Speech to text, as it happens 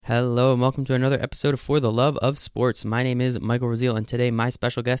Hello and welcome to another episode of For the Love of Sports. My name is Michael Raziel, and today my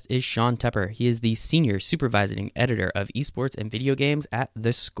special guest is Sean Tepper. He is the Senior Supervising Editor of Esports and Video Games at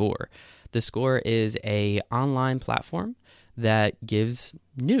The Score. The Score is a online platform that gives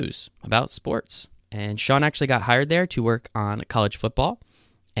news about sports. And Sean actually got hired there to work on college football.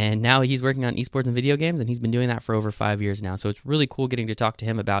 And now he's working on esports and video games, and he's been doing that for over 5 years now. So it's really cool getting to talk to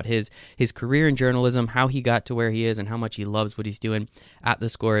him about his career in journalism, how he got to where he is, and how much he loves what he's doing at The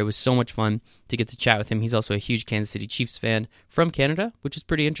Score. It was so much fun to get to chat with him. He's also a huge Kansas City Chiefs fan from Canada, which is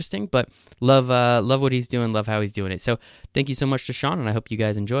pretty interesting, but love what he's doing, love how he's doing it. So thank you so much to Sean, and I hope you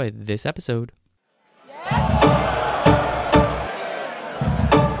guys enjoy this episode.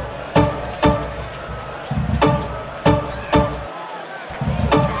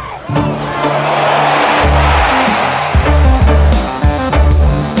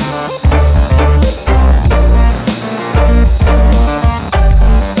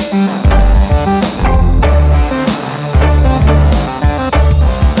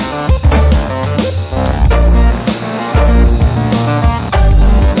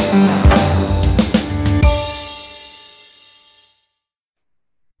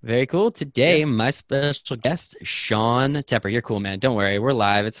 Very cool. Today, my special guest, Sean Tepper. You're cool, man. Don't worry. We're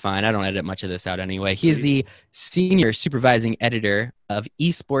live. It's fine. I don't edit much of this out anyway. He is the Senior Supervising Editor of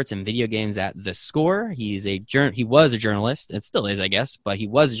Esports and Video Games at The Score. He was a journalist. It still is, I guess, but he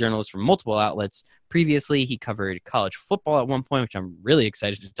was a journalist for multiple outlets. Previously, he covered college football at one point, which I'm really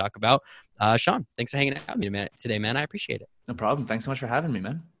excited to talk about. Sean, thanks for hanging out with me today, man. I appreciate it. No problem. Thanks so much for having me,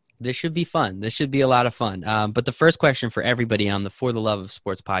 man. This should be fun. This should be a lot of fun. But the first question for everybody on the For the Love of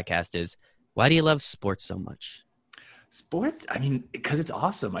Sports podcast is, why do you love sports so much? Sports, because it's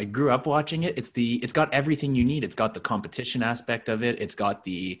awesome. I grew up watching it. It's got everything you need. It's got the competition aspect of it. It's got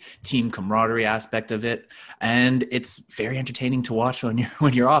the team camaraderie aspect of it, and it's very entertaining to watch when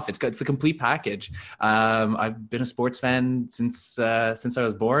you're off. It's the complete package. I've been a sports fan since I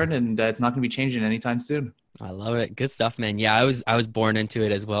was born, and it's not going to be changing anytime soon. I love it. Good stuff, man. Yeah, I was born into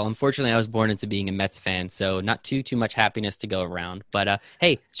it as well. Unfortunately, I was born into being a Mets fan, so not too much happiness to go around. But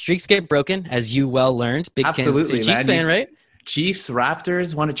hey, streaks get broken, as you well learned. Big Kansas City Chiefs fan, right? Chiefs,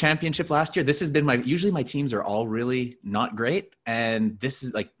 Raptors won a championship last year. This has been usually my teams are all really not great, and this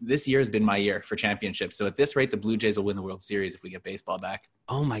year has been my year for championships. So at this rate, the Blue Jays will win the World Series if we get baseball back.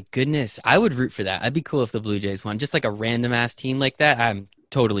 Oh my goodness, I would root for that. I'd be cool if the Blue Jays won. Just like a random ass team like that, I'm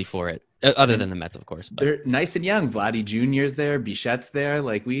totally for it. Other than the Mets, of course. But. They're nice and young. Vladdy Jr.'s there. Bichette's there.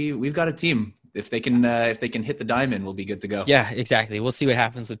 We've got a team. If they can hit the diamond, we'll be good to go. Yeah, exactly. We'll see what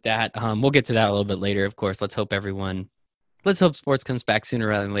happens with that. We'll get to that a little bit later, of course. Let's hope sports comes back sooner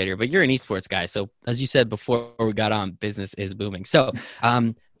rather than later. But you're an esports guy, so as you said before we got on, business is booming. So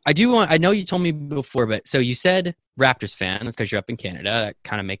I know you told me before, but so you said Raptors fan. That's because you're up in Canada. That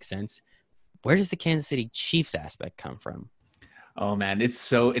kind of makes sense. Where does the Kansas City Chiefs aspect come from? Oh man, it's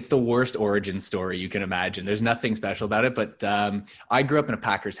the worst origin story you can imagine. There's nothing special about it, but I grew up in a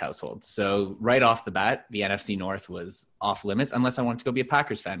Packers household. So right off the bat, the NFC North was off limits unless I wanted to go be a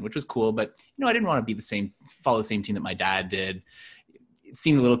Packers fan, which was cool. But I didn't want to follow the same team that my dad did. It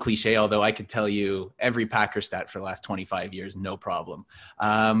seemed a little cliche, although I could tell you every Packer stat for the last 25 years, no problem.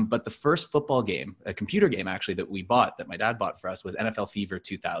 But the first football game, a computer game actually that my dad bought for us, was NFL Fever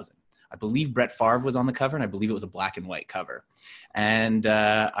 2000. I believe Brett Favre was on the cover, and I believe it was a black and white cover. And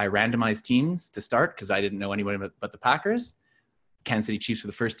I randomized teams to start because I didn't know anybody but the Packers. Kansas City Chiefs were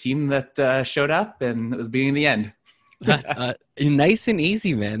the first team that showed up, and it was beginning the end. Nice and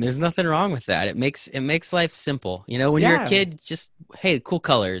easy, man. There's nothing wrong with that. It makes life simple. When you're a kid, just, hey, cool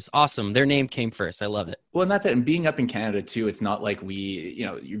colors. Awesome. Their name came first. I love it. Well, and that's it. And being up in Canada too, it's not like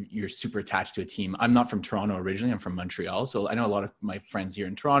you're super attached to a team. I'm not from Toronto originally. I'm from Montreal. So I know a lot of my friends here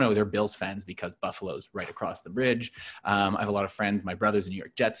in Toronto, they're Bills fans because Buffalo's right across the bridge. I have a lot of friends. My brother's a New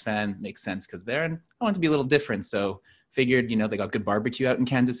York Jets fan. Makes sense because they're, and I want to be a little different. So figured, they got good barbecue out in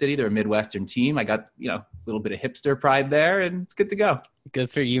Kansas City. They're a Midwestern team. I got, a little bit of hipster pride there, and it's good to go.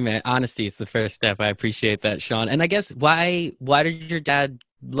 Good for you, man. Honesty is the first step. I appreciate that, Sean. And I guess why did your dad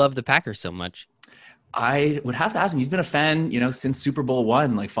love the Packers so much? I would have to ask him. He's been a fan, since Super Bowl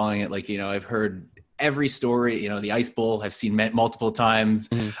I, following it. I've heard every story, the Ice Bowl I've seen multiple times,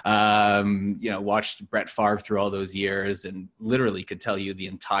 watched Brett Favre through all those years, and literally could tell you the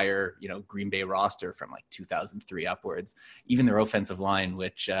entire, Green Bay roster from 2003 upwards, even their offensive line,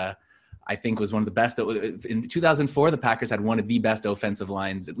 which I think was one of the best. In 2004, the Packers had one of the best offensive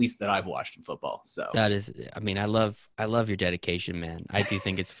lines, at least that I've watched in football. So that is, I love your dedication, man. I do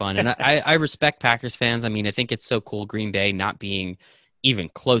think it's fun. And I respect Packers fans. I think it's so cool. Green Bay not being even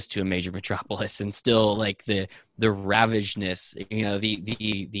close to a major metropolis, and still like the ravageness,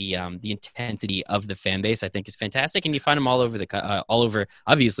 the intensity of the fan base, I think is fantastic. And you find them all over all over,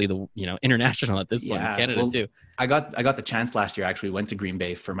 obviously the international at this point in Yeah, Canada well, too. I got the chance last year. Actually, went to Green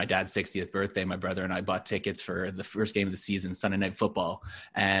Bay for my dad's 60th birthday. My brother and I bought tickets for the first game of the season, Sunday Night Football,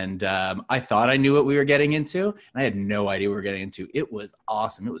 and I thought I knew what we were getting into, and I had no idea what we were getting into. It was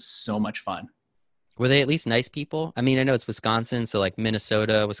awesome. It was so much fun. Were they at least nice people? I mean, I know it's Wisconsin, so like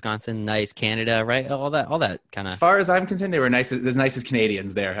Minnesota, Wisconsin, nice, Canada, right? All that kind As of. far as I'm concerned, they were as nice as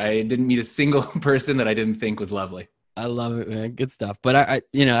Canadians there. I didn't meet a single person that I didn't think was lovely. I love it, man. Good stuff. But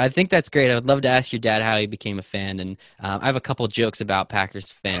I think that's great. I would love to ask your dad how he became a fan, and I have a couple jokes about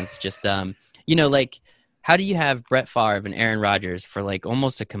Packers fans. Just like, how do you have Brett Favre and Aaron Rodgers for like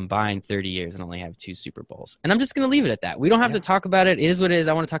almost a combined 30 years and only have 2 Super Bowls? And I'm just going to leave it at that. We don't have to talk about it. It is what it is.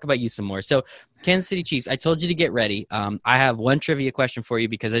 I want to talk about you some more. So, Kansas City Chiefs, I told you to get ready. I have one trivia question for you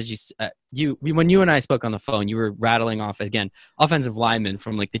because as when you and I spoke on the phone, you were rattling off, again, offensive linemen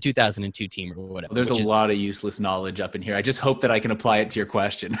from like the 2002 team or whatever. There's a lot of useless knowledge up in here. I just hope that I can apply it to your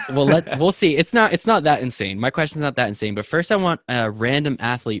question. Well, we'll see. It's not that insane. My question's not that insane. But first, I want a random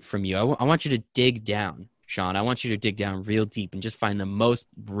athlete from you. I want you to dig down. Sean, I want you to dig down real deep and just find the most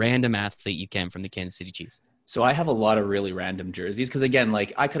random athlete you can from the Kansas City Chiefs. So I have a lot of really random jerseys because, again,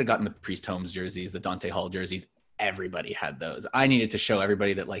 like I could have gotten the Priest Holmes jerseys, the Dante Hall jerseys. Everybody had those. I needed to show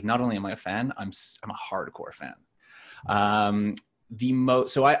everybody that, like, not only am I a fan, I'm a hardcore fan.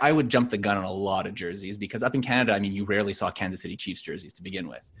 So I would jump the gun on a lot of jerseys because up in Canada, I mean, you rarely saw Kansas City Chiefs jerseys to begin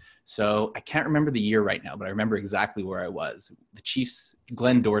with. So I can't remember the year right now, but I remember exactly where I was. The Chiefs,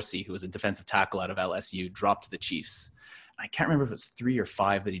 Glenn Dorsey, who was a defensive tackle out of LSU, dropped to the Chiefs. I can't remember if it was 3 or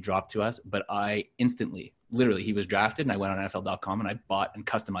 5 that he dropped to us, but I instantly, literally, he was drafted and I went on NFL.com and I bought and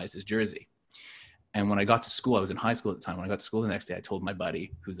customized his jersey. And when I got to school, I was in high school at the time. When I got to school the next day, I told my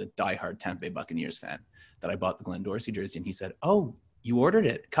buddy, who's a diehard Tampa Bay Buccaneers fan, that I bought the Glenn Dorsey jersey. And he said, "Oh, you ordered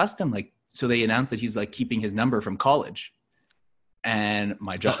it custom?" Like, so they announced that he's like keeping his number from college. And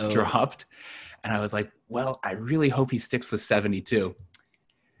my jaw dropped. And I was like, well, I really hope he sticks with 72.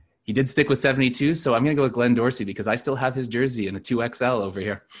 He did stick with 72. So I'm going to go with Glenn Dorsey because I still have his jersey in a 2XL over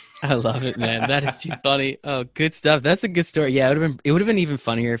here. I love it, man. That is too funny. Oh, good stuff. That's a good story. Yeah, it would have been even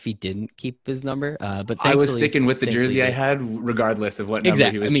funnier if he didn't keep his number. But I was sticking with the jersey I had, regardless of what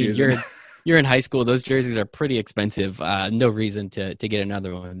number he was choosing. You're in high school. Those jerseys are pretty expensive. No reason to get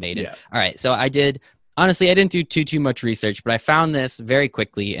another one made. Yeah. All right. So honestly, I didn't do too much research, but I found this very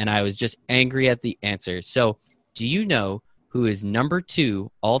quickly and I was just angry at the answer. So do you know who is number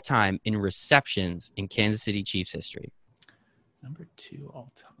 2 all time in receptions in Kansas City Chiefs history? Number 2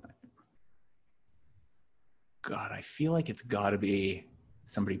 all time. God, I feel like it's got to be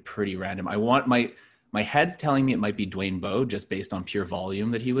somebody pretty random. I want my head's telling me it might be Dwayne Bowe just based on pure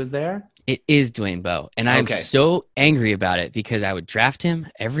volume that he was there. It is Dwayne Bowe. And I'm so angry about it because I would draft him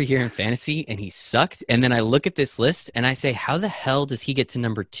every year in fantasy and he sucked. And then I look at this list and I say, how the hell does he get to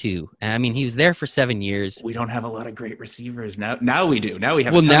number 2? And I mean, he was there for 7 years. We don't have a lot of great receivers now. Now we do. Now we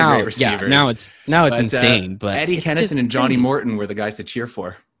have a ton of great receivers. Yeah, now it's insane. But Eddie Kennison and Johnny Morton were the guys to cheer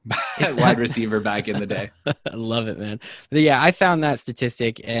for. Wide receiver back in the day. I love it, man. But yeah, I found that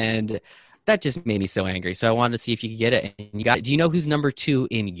statistic and that just made me so angry. So I wanted to see if you could get it. And you got it. Do you know who's number 2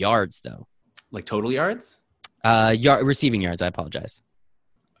 in yards, though? Like total yards? Receiving yards. I apologize.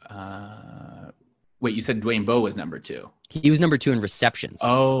 Wait, you said Dwayne Bowe was number 2. He was number 2 in receptions.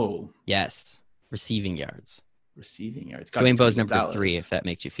 Oh. Yes. Receiving yards. Receiving yards. Dwayne Bowe's number 3, if that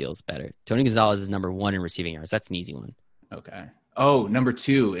makes you feel better. Tony Gonzalez is number 1 in receiving yards. That's an easy one. Okay. Oh, number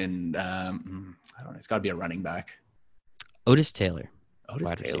 2 in, I don't know. It's got to be a running back. Otis Taylor.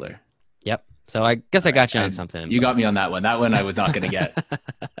 Otis Taylor. Receiver. Yep. So I guess I got you on something. You got me on that one. That one I was not going to get.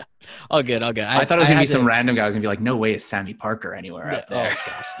 All good. I thought it was going to be some random guy. I was going to be like, no way is Sammy Parker anywhere up there.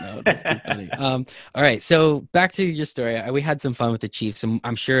 Oh, gosh. No, that's too funny. All right. So back to your story. We had some fun with the Chiefs, and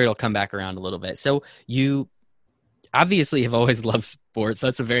I'm sure it'll come back around a little bit. So you obviously have always loved sports.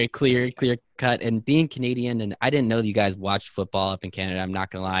 That's a very clear cut. And being Canadian, and I didn't know that you guys watched football up in Canada. I'm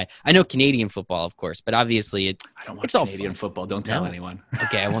not going to lie. I know Canadian football, of course, but obviously I don't watch Canadian football. Don't tell anyone.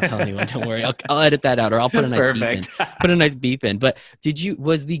 Okay, I won't tell anyone. Don't worry. I'll edit that out, or I'll put a nice beep in. Put a nice beep in. But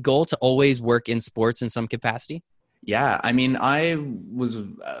was the goal to always work in sports in some capacity? Yeah, I mean, I was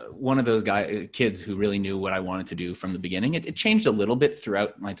one of those kids who really knew what I wanted to do from the beginning. It changed a little bit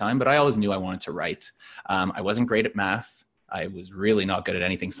throughout my time, but I always knew I wanted to write. I wasn't great at math. I was really not good at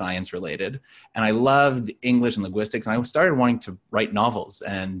anything science related. And I loved English and linguistics. And I started wanting to write novels.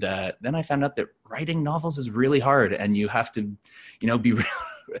 And then I found out that writing novels is really hard. And you have to, be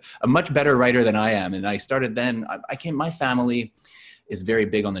a much better writer than I am. And I started then. My family is very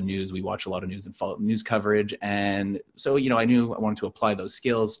big on the news. We watch a lot of news and follow news coverage. And so, I knew I wanted to apply those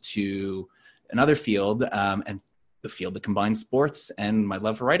skills to another field, and the field that combined sports and my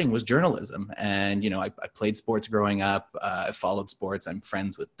love for writing was journalism. And, I played sports growing up. I followed sports. I'm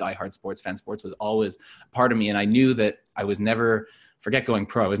friends with diehard sports fans. Sports was always part of me. And I knew that I was never, forget going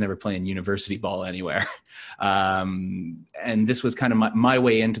pro, I was never playing university ball anywhere. And this was kind of my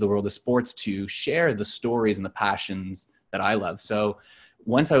way into the world of sports, to share the stories and the passions that I love. So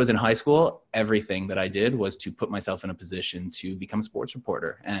once I was in high school, everything that I did was to put myself in a position to become a sports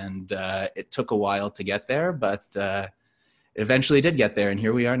reporter. And it took a while to get there, but it eventually did get there. And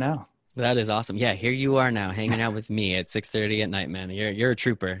here we are now. That is awesome. Yeah, here you are now, hanging out with me at 6:30 at night, man. You're a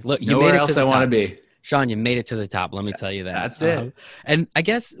trooper. Look, you Nowhere made it else to the I top. want to be. Sean, you made it to the top. Let me tell you that. That's it. And I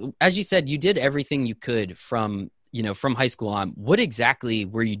guess, as you said, you did everything you could from high school on. What exactly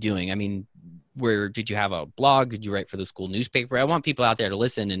were you doing? I mean, did you have a blog? Did you write for the school newspaper? I want people out there to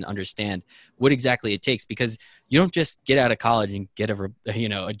listen and understand what exactly it takes, because you don't just get out of college and get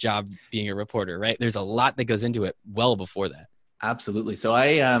a job being a reporter, right? There's a lot that goes into it well before that. Absolutely. So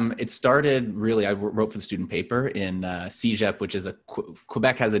it started really, I wrote for the student paper in CEGEP, which is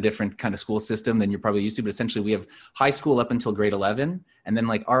Quebec has a different kind of school system than you're probably used to, but essentially we have high school up until grade 11. And then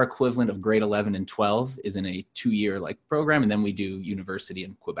like our equivalent of grade 11 and 12 is in a 2-year program. And then we do university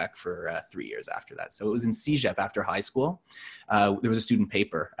in Quebec for 3 years after that. So it was in CEGEP after high school. There was a student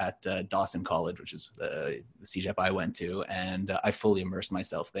paper at Dawson College, which is the CEGEP I went to. And I fully immersed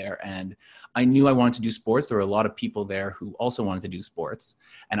myself there. And I knew I wanted to do sports. There were a lot of people there who also wanted to do sports.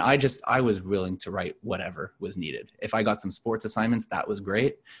 And I was willing to write whatever was needed. If I got some sports assignments, that was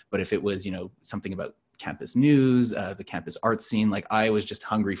great. But if it was, something about campus news, the campus art scene, I was just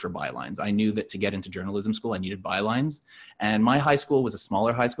hungry for bylines. I knew that to get into journalism school, I needed bylines. And my high school was a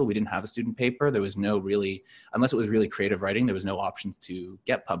smaller high school. We didn't have a student paper. There was no really, unless it was really creative writing, there was no options to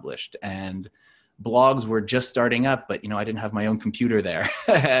get published. And blogs were just starting up, but I didn't have my own computer there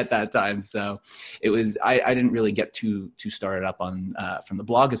at that time. So it was, I didn't really get too started up on from the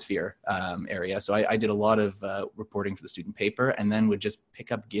blogosphere area. So I did a lot of reporting for the student paper, and then would just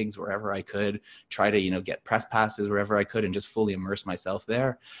pick up gigs wherever I could, try to, get press passes wherever I could, and just fully immerse myself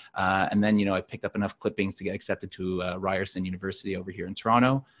there. And then, I picked up enough clippings to get accepted to Ryerson University over here in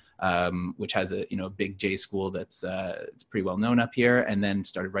Toronto. Which has a big J school that's it's pretty well known up here, and then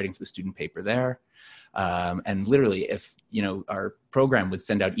started writing for the student paper there. And literally, if our program would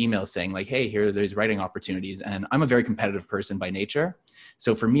send out emails saying hey, there's writing opportunities, and I'm a very competitive person by nature,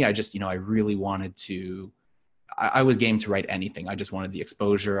 so for me, I just I really wanted to. I was game to write anything. I just wanted the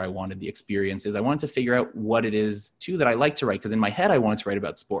exposure. I wanted the experiences. I wanted to figure out what it is too that I like to write, because in my head I wanted to write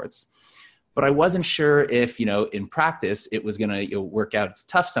about sports. But I wasn't sure if, in practice, it was going to work out. It's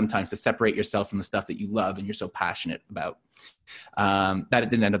tough sometimes to separate yourself from the stuff that you love and you're so passionate about. That it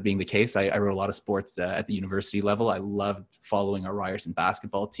didn't end up being the case. I wrote a lot of sports at the university level. I loved following our Ryerson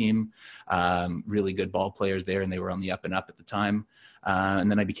basketball team. Really good ball players there, and they were on the up and up at the time.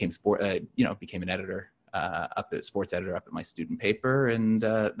 And then I became became an editor. Sports editor up at my student paper. And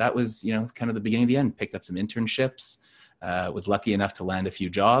that was, kind of the beginning of the end. Picked up some internships. Was lucky enough to land a few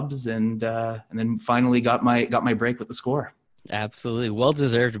jobs, and then finally got my break with the Score. Absolutely,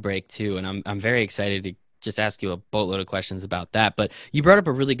 well-deserved break too, and I'm very excited to just ask you a boatload of questions about that. But you brought up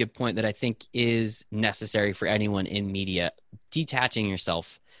a really good point that I think is necessary for anyone in media: detaching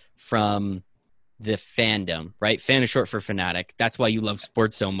yourself from the fandom. Right? Fan is short for fanatic. That's why you love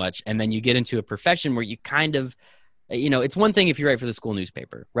sports so much, and then you get into a profession where you kind of, it's one thing if you write for the school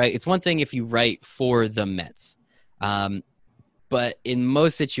newspaper, right? It's one thing if you write for the Mets. But in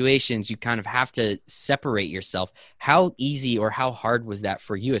most situations, you kind of have to separate yourself. How easy or how hard was that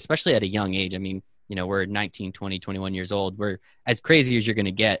for you, especially at a young age? I mean, we're 19, 20, 21 years old. We're as crazy as you're going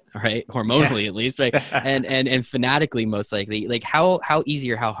to get, right? Hormonally, at least, right? and fanatically, most likely. How easy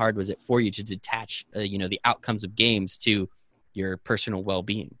or how hard was it for you to detach, the outcomes of games to your personal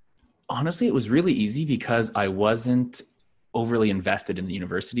well-being? Honestly, it was really easy because I wasn't overly invested in the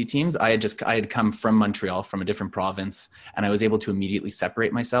university teams. I had come from Montreal, from a different province, and I was able to immediately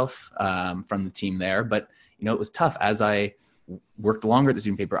separate myself from the team there. But, it was tough. As I worked longer at the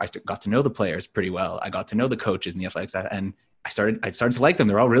student paper, I got to know the players pretty well. I got to know the coaches and the athletics, and I started to like them.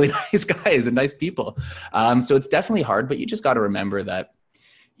 They're all really nice guys and nice people. So it's definitely hard, but you just got to remember that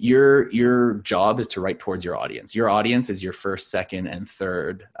your job is to write towards your audience. Your audience is your first, second, and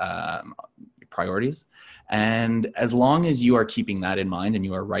third priorities. And as long as you are keeping that in mind and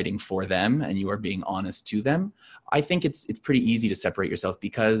you are writing for them and you are being honest to them, I think it's pretty easy to separate yourself,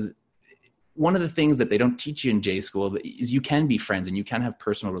 because one of the things that they don't teach you in J school is you can be friends and you can have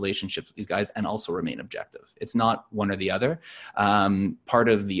personal relationships with these guys and also remain objective. It's not one or the other. Part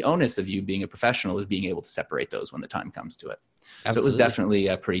of the onus of you being a professional is being able to separate those when the time comes to it. Absolutely. So it was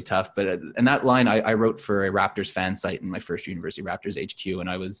definitely pretty tough. But and that line, I wrote for a Raptors fan site in my first University Raptors HQ, and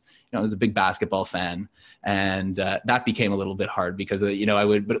I was a big basketball fan, and that became a little bit hard because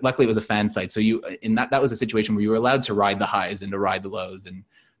but luckily it was a fan site, so that was a situation where you were allowed to ride the highs and to ride the lows. And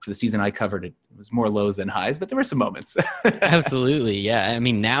for the season I covered, it was more lows than highs, but there were some moments. Absolutely, yeah. I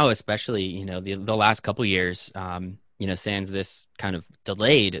mean, now especially, the last couple of years, sans this kind of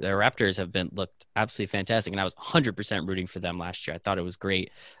delayed, the Raptors have looked absolutely fantastic, and I was 100% rooting for them last year. I thought it was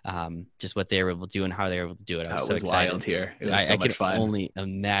great, just what they were able to do and how they were able to do it. I was so excited. Wild here. It was so much fun. I can only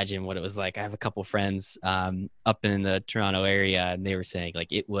imagine what it was like. I have a couple friends up in the Toronto area, and they were saying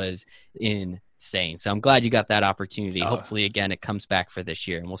like it was insane. So I'm glad you got that opportunity. Hopefully, again, it comes back for this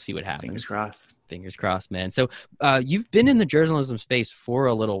year, and we'll see what happens. Fingers crossed, man. So you've been in the journalism space for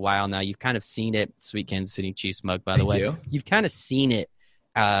a little while now. You've kind of seen it. Sweet Kansas City Chiefs mug, by the way. You've kind of seen it.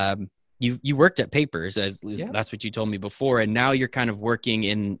 You worked at Papers, that's what you told me before, and now you're kind of working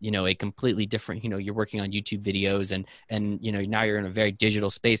in a completely different. You're working on YouTube videos, and now you're in a very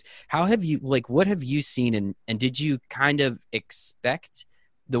digital space. How have you what have you seen, and did you kind of expect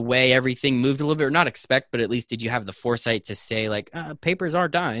the way everything moved a little bit, or not expect, but at least did you have the foresight to say papers are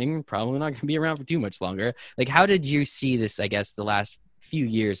dying, probably not going to be around for too much longer? How did you see this, I guess, the last few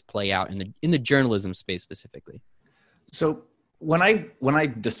years play out in the journalism space specifically? So when I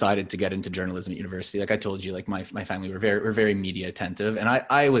decided to get into journalism at university, like I told you, my family were very media attentive, and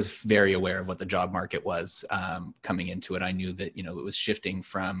I was very aware of what the job market was coming into it. I knew that it was shifting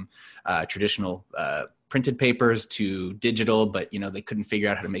from traditional printed papers to digital, but they couldn't figure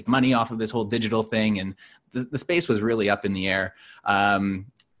out how to make money off of this whole digital thing, and the space was really up in the air.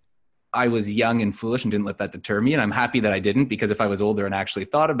 I was young and foolish and didn't let that deter me, and I'm happy that I didn't, because if I was older and actually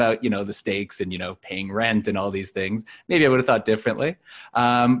thought about the stakes and paying rent and all these things, maybe I would have thought differently.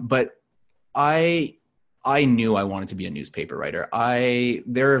 But I knew I wanted to be a newspaper writer.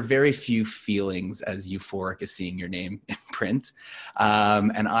 There are very few feelings as euphoric as seeing your name in print.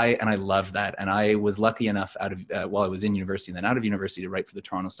 And I love that. And I was lucky enough while I was in university and then out of university to write for the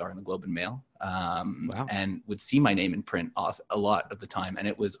Toronto Star and the Globe and Mail. Wow. And would see my name in print a lot of the time. And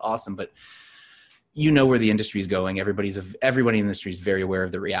it was awesome. But where the industry is going. Everybody in the industry is very aware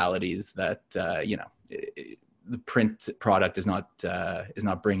of the realities that, the print product is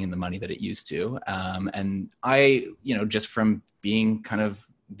not bringing the money that it used to. And I, just from being kind of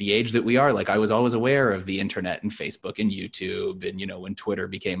the age that we are, I was always aware of the internet and Facebook and YouTube and, when Twitter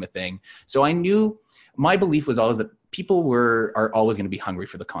became a thing. So I knew, my belief was always that people are always going to be hungry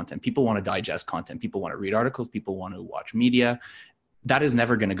for the content. People want to digest content. People want to read articles. People want to watch media. That is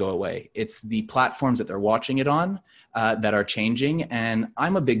never going to go away. It's the platforms that they're watching it on that are changing. And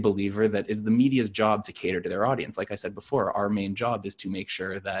I'm a big believer that it's the media's job to cater to their audience. Like I said before, our main job is to make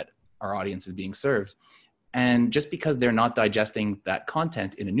sure that our audience is being served. And just because they're not digesting that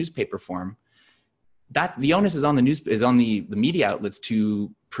content in a newspaper form, that the onus is on the media outlets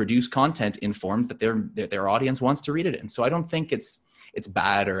to produce content in forms that their audience wants to read it in. So I don't think it's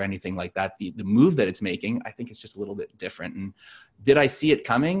bad or anything like that. The move that it's making, I think it's just a little bit different. And did I see it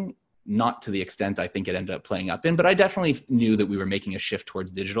coming? Not to the extent I think it ended up playing up in, but I definitely knew that we were making a shift towards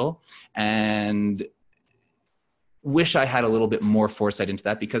digital, and wish I had a little bit more foresight into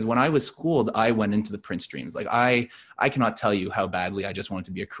that, because when I was schooled, I went into the print streams. I cannot tell you how badly I just wanted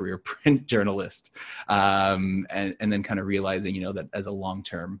to be a career print journalist. And then kind of realizing, that as a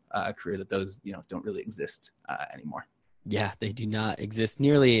long-term career, that those, don't really exist anymore. Yeah, they do not exist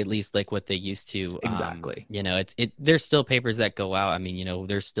nearly, at least like what they used to. Exactly. There's still papers that go out. I mean,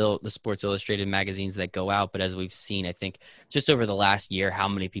 there's still the Sports Illustrated magazines that go out. But as we've seen, I think just over the last year, how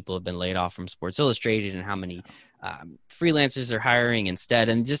many people have been laid off from Sports Illustrated and how many freelancers are hiring instead.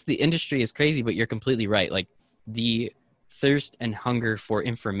 And just the industry is crazy, but you're completely right. The thirst and hunger for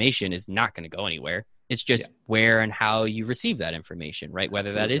information is not going to go anywhere. It's just where and how you receive that information, right?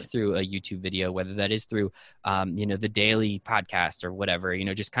 Whether that is through a YouTube video, whether that is through, the daily podcast or whatever,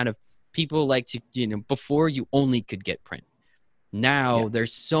 just kind of people like to, before you only could get print. Now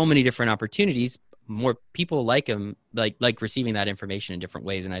there's so many different opportunities. More people like them, like receiving that information in different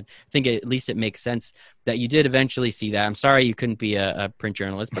ways. And I think at least it makes sense that you did eventually see that. I'm sorry you couldn't be a print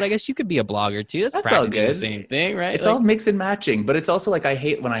journalist, but I guess you could be a blogger too. That's practically the same thing, right? It's all mix and matching, but it's also I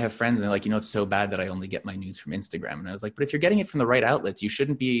hate when I have friends and they're like, it's so bad that I only get my news from Instagram. And I was like, but if you're getting it from the right outlets, you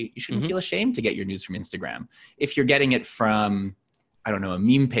shouldn't feel ashamed to get your news from Instagram. If you're getting it from, I don't know, a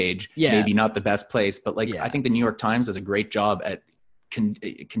meme page, maybe not the best place, but I think the New York Times does a great job at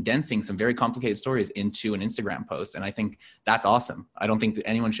condensing some very complicated stories into an Instagram post. And I think that's awesome. I don't think that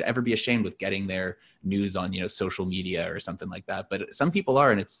anyone should ever be ashamed with getting their news on, social media or something like that. But some people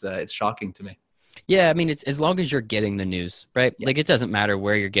are, and it's shocking to me. Yeah, I mean, it's as long as you're getting the news, right? Yeah. Like, it doesn't matter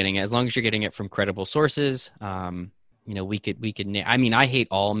where you're getting it, as long as you're getting it from credible sources. I mean, I hate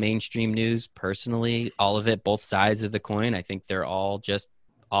all mainstream news personally, all of it, both sides of the coin. I think they're all just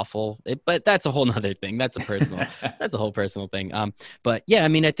awful. But that's a whole nother thing. That's a whole personal thing. But yeah, I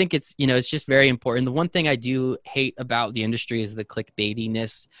mean, I think it's just very important. The one thing I do hate about the industry is the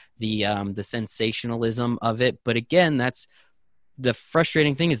clickbaitiness, the sensationalism of it. But again, that's the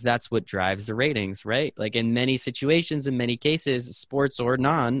frustrating thing, is that's what drives the ratings, right? Like, in many situations, in many cases, sports or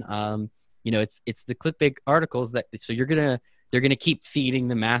non, it's the clickbait articles they're gonna keep feeding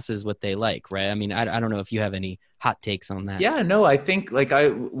the masses what they like, right? I mean, I don't know if you have any hot takes on that. Yeah, no, I think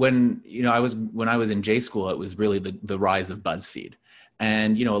when I was in J school, it was really the rise of BuzzFeed.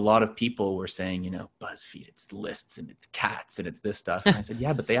 And, a lot of people were saying, BuzzFeed, it's lists and it's cats and it's this stuff. And I said,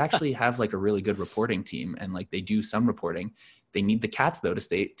 yeah, but they actually have like a really good reporting team, and like they do some reporting. They need the cats though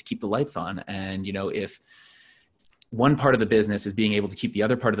to keep the lights on. And, if one part of the business is being able to keep the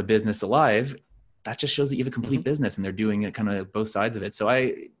other part of the business alive, that just shows that you have a complete business, and they're doing it kind of both sides of it. So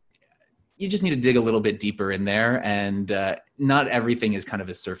you just need to dig a little bit deeper in there, and not everything is kind of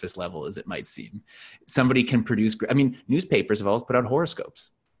as surface level as it might seem. Somebody can produce, newspapers have always put out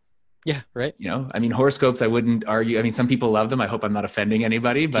horoscopes. Yeah, right. Horoscopes, I wouldn't argue. Some people love them. I hope I'm not offending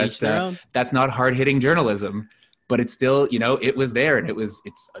anybody, but that's not hard-hitting journalism. But it's still, it was there, and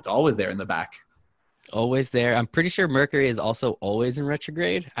it's always there in the back. Always there. I'm pretty sure Mercury is also always in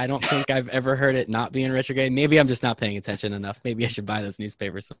retrograde. I don't think I've ever heard it not be in retrograde. Maybe I'm just not paying attention enough. Maybe I should buy those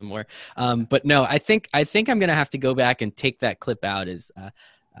newspapers some more. But no, I think I'm going to have to go back and take that clip out.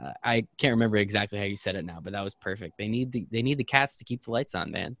 I can't remember exactly how you said it now, but that was perfect. They need the cats to keep the lights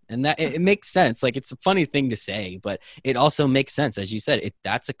on, man. And that it makes sense. Like, it's a funny thing to say, but it also makes sense. As you said,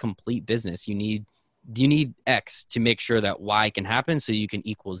 that's a complete business. You need X to make sure that Y can happen, so you can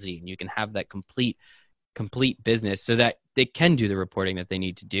equal Z, and you can have that complete business so that they can do the reporting that they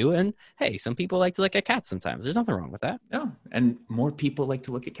need to do. And hey, some people like to look at cats sometimes. There's nothing wrong with that. No, and more people like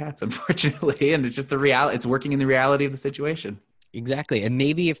to look at cats, unfortunately, and it's just the reality. It's working in the reality of the situation. Exactly. And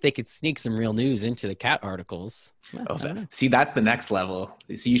maybe if they could sneak some real news into the cat articles. See, that's the next level.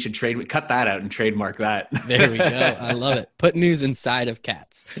 See, you should cut that out and trademark that. There we go. I love it. Put news inside of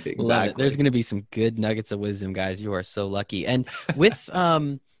cats. Exactly. Love it. There's going to be some good nuggets of wisdom, guys. You are so lucky. And with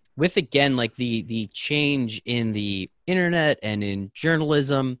again, like the change in the internet and in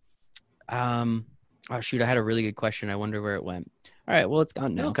journalism, oh shoot, I had a really good question. I wonder where it went. All right, well, it's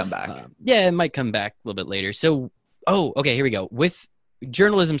gone now. It'll come back. Yeah, it might come back a little bit later. So, okay, here we go. With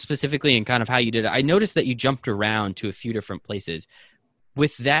journalism specifically, and kind of how you did it, I noticed that you jumped around to a few different places.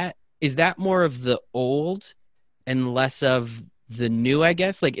 With that, is that more of the old and less of the new, I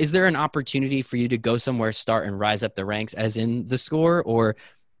guess? Like, is there an opportunity for you to go somewhere, start, and rise up the ranks as in the Score? Or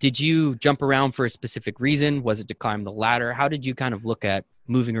did you jump around for a specific reason? Was it to climb the ladder? How did you kind of look at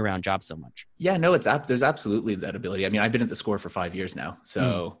moving around jobs so much? Yeah, no, there's absolutely that ability. I've been at the Score for 5 years now,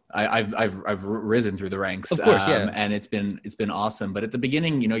 so I've risen through the ranks. Of course, yeah. And it's been awesome. But at the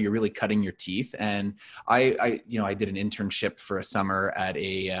beginning, you're really cutting your teeth. And I did an internship for a summer at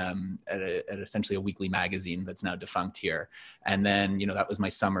at essentially a weekly magazine that's now defunct here. And then that was my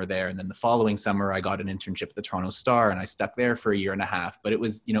summer there. And then the following summer, I got an internship at the Toronto Star, and I stuck there for a year and a half. But it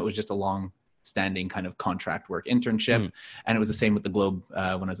was just a long standing kind of contract work internship. And it was the same with the Globe. When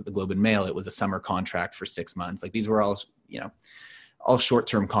I was at the Globe and Mail, it was a summer contract for 6 months. Like, these were all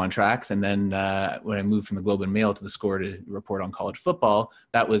short-term contracts. And then when I moved from the Globe and Mail to the Score to report on college football,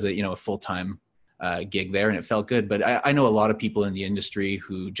 that was a full-time gig there, and it felt good. But I know a lot of people in the industry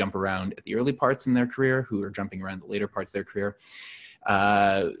who jump around at the early parts in their career, who are jumping around the later parts of their career.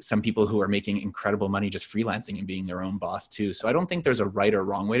 Some people who are making incredible money just freelancing and being their own boss too. So I don't think there's a right or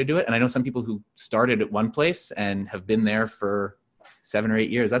wrong way to do it. And I know some people who started at one place and have been there for 7 or 8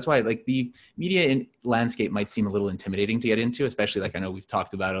 years. That's why, like, the media landscape might seem a little intimidating to get into, especially, like, I know we've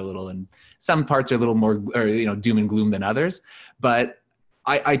talked about it a little, and some parts are a little more, doom and gloom than others. But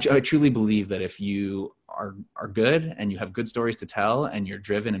I truly believe that if you are good and you have good stories to tell and you're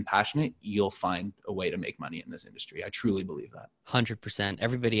driven and passionate, you'll find a way to make money in this industry. I truly believe that. 100%.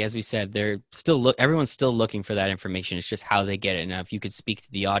 Everybody, as we said, everyone's still looking for that information. It's just how they get it. Now, if you could speak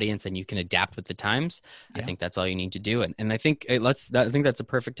to the audience and you can adapt with the times, I think that's all you need to do. And I think that's a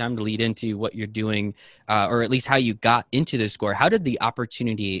perfect time to lead into what you're doing, or at least how you got into the Score. How did the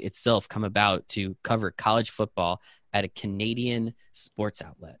opportunity itself come about to cover college football at a Canadian sports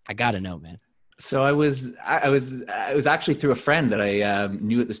outlet? I got to know, man. So I was actually through a friend that I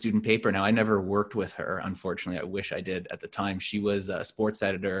knew at the student paper. Now I never worked with her, unfortunately. I wish I did at the time. She was a sports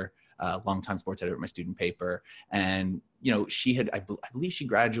editor, longtime sports editor at my student paper, and she had I believe she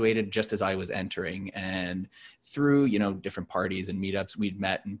graduated just as I was entering, and through different parties and meetups, we'd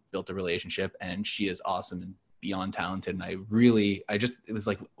met and built a relationship. And she is awesome and beyond talented, and it was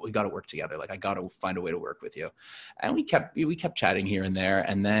like, we got to work together. Like, I got to find a way to work with you. And we kept chatting here and there.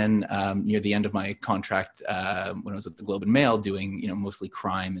 And then near the end of my contract, when I was with the Globe and Mail doing mostly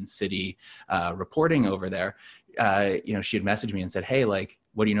crime and city reporting over there, she had messaged me and said, "Hey, like,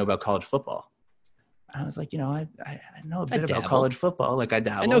 what do you know about college football?" I was like, I know a bit about college football. Like, I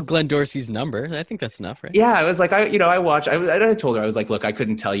dabble. I know Glenn Dorsey's number. I think that's enough, right? Yeah, I was like, I watch. I told her, I was like, look, I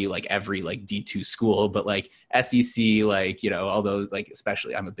couldn't tell you like every like D2 school, but like SEC, like all those, like,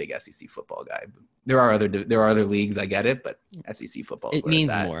 especially, I'm a big SEC football guy. There are other leagues, I get it, but SEC football, it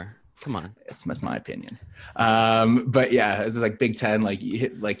means more. Come on, that's my opinion. But yeah, it's like Big Ten,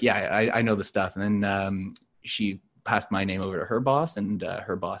 I know the stuff. And then she passed my name over to her boss, and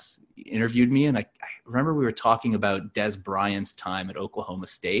her boss interviewed me. And I remember we were talking about Des Bryant's time at Oklahoma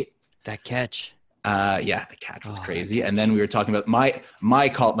State. That catch. The catch was crazy. And then we were talking about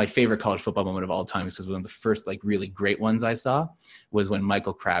my favorite college football moment of all time, because one of the first like really great ones I saw was when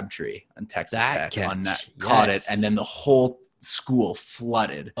Michael Crabtree on Texas Tech caught it, and then the whole school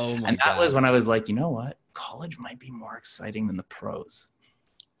flooded. Oh my and that God. was when I was like, you know what? College might be more exciting than the pros.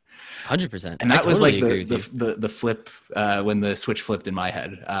 100%. And that was like the flip when the switch flipped in my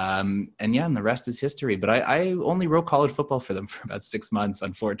head. And the rest is history. But I only wrote college football for them for about 6 months,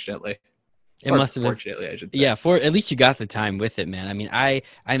 unfortunately. It must have been. Fortunately, I should say. Yeah, at least you got the time with it, man. I mean,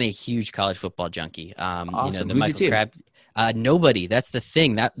 I'm a huge college football junkie. Awesome. The Who's Michael your team? Crab. Nobody. That's the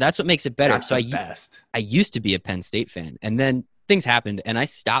thing. That's what makes it better. That's the best. I used to be a Penn State fan, and then things happened and I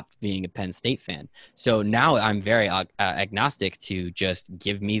stopped being a Penn State fan. So now I'm very agnostic to just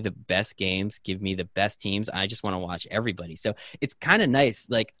give me the best games, give me the best teams. I just want to watch everybody. So it's kind of nice.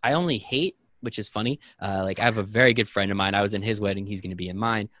 Like, I only hate, which is funny. I have a very good friend of mine. I was in his wedding. He's going to be in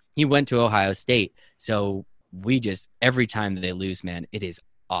mine. He went to Ohio State. So we just, every time that they lose, man, it is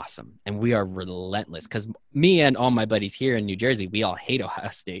awesome. And we are relentless, because me and all my buddies here in New Jersey, we all hate Ohio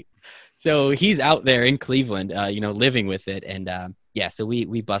State. So he's out there in Cleveland, living with it. And so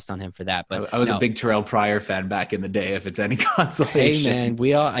we bust on him for that. But I was a big Terrell Pryor fan back in the day, if it's any consolation. Hey man,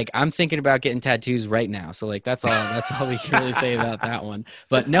 we all, like, I'm thinking about getting tattoos right now. So like, that's all we can really say about that one.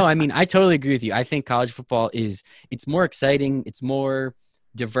 But no, I mean, I totally agree with you. I think college football it's more exciting. It's more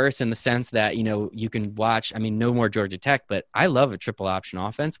diverse in the sense that, you can watch, I mean, no more Georgia Tech, but I love a triple option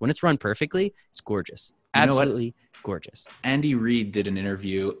offense. When it's run perfectly, it's gorgeous. Absolutely gorgeous. Andy Reid did an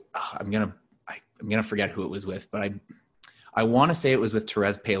interview. I'm going to forget who it was with, but I want to say it was with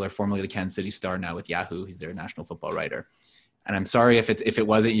Therese Paylor, formerly the Kansas City Star, now with Yahoo. He's their national football writer. And I'm sorry if it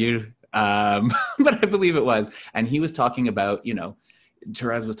wasn't you, but I believe it was. And he was talking about,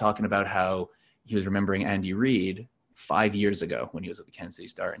 Therese was talking about how he was remembering Andy Reid 5 years ago when he was with the Kansas City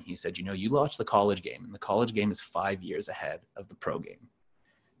Star. And he said, you watch the college game, and the college game is 5 years ahead of the pro game.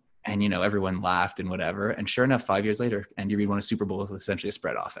 And, everyone laughed and whatever. And sure enough, 5 years later, Andy Reid won a Super Bowl with essentially a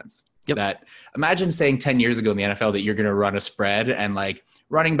spread offense. Yep. That, imagine saying 10 years ago in the NFL that you're going to run a spread and, like,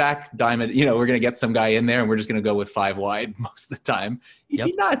 running back diamond, we're going to get some guy in there and we're just going to go with 5 wide most of the time. You'd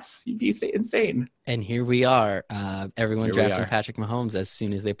be nuts. You'd be insane. And here we are. Everyone drafting Patrick Mahomes as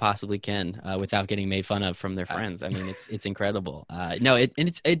soon as they possibly can, without getting made fun of from their friends. I mean, it's incredible. I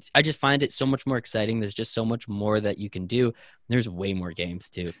just find it so much more exciting. There's just so much more that you can do. There's way more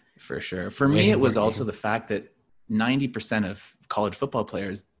games too. For sure. For me, it was also the fact that 90% of college football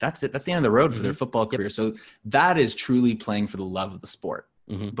players, that's it. That's the end of the road for their football career. So that is truly playing for the love of the sport.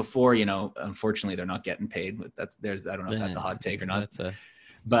 Before, unfortunately, they're not getting paid. I don't know if that's a hot take or not.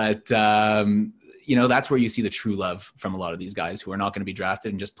 But that's where you see the true love from a lot of these guys who are not going to be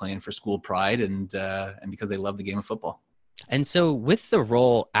drafted and just playing for school pride and because they love the game of football. And so with the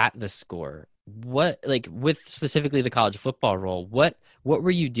role at the Score, with specifically the college football role, what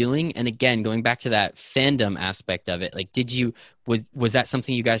were you doing? And again, going back to that fandom aspect of it, like, was that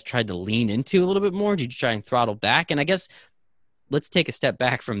something you guys tried to lean into a little bit more? Did you try and throttle back? And I guess let's take a step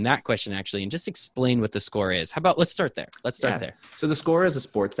back from that question, actually, and just explain what the Score is. How about, let's start there. There. So the Score is a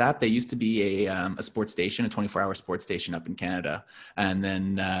sports app. They used to be a sports station, a 24-hour sports station up in Canada. And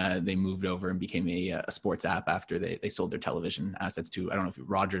then they moved over and became a sports app after they sold their television assets to, I don't know if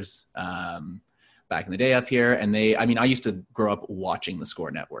Rogers, back in the day up here. And I used to grow up watching the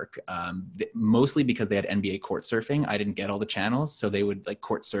Score Network, mostly because they had NBA court surfing. I didn't get all the channels, so they would like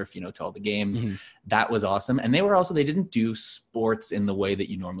court surf, to all the games. Mm-hmm. That was awesome. And they didn't do sports in the way that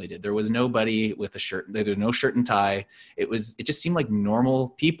you normally did. There was nobody with a shirt. There was no shirt and tie. It just seemed like normal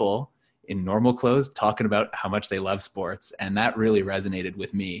people in normal clothes talking about how much they love sports. And that really resonated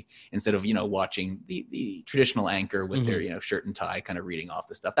with me, instead of, watching the traditional anchor with mm-hmm. their, shirt and tie kind of reading off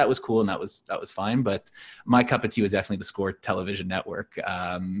the stuff. That was cool. And that was fine. But my cup of tea was definitely the Score television network.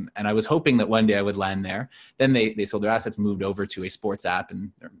 And I was hoping that one day I would land there. Then they sold their assets, moved over to a sports app,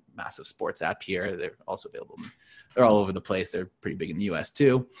 and they're a massive sports app here. They're also available. They're all over the place. They're pretty big in the US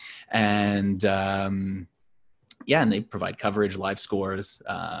too. And, and they provide coverage, live scores,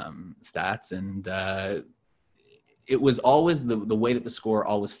 stats. And it was always the way that the Score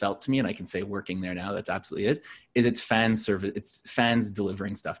always felt to me, and I can say working there now, that's absolutely it, is it's fan service. It's fans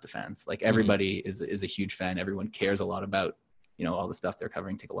delivering stuff to fans. Like everybody mm-hmm. is a huge fan. Everyone cares a lot about, all the stuff they're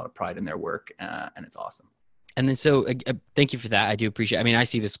covering, take a lot of pride in their work, and it's awesome. And then, so thank you for that. I do appreciate, I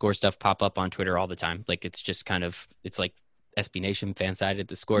see the Score stuff pop up on Twitter all the time. Like, it's just kind of, it's like SB Nation fan side at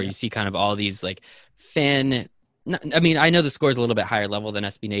the Score. Yeah. You see kind of all these like fan, I know the Score is a little bit higher level than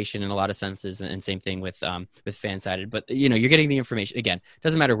SB Nation in a lot of senses, and same thing with fan-sided. But you're getting the information. Again,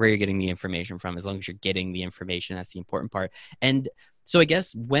 doesn't matter where you're getting the information from, as long as you're getting the information. That's the important part. And so, I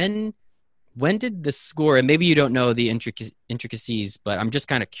guess when did the Score, and maybe you don't know the intricacies, but I'm just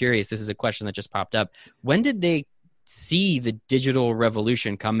kind of curious. This is a question that just popped up. When did they see the digital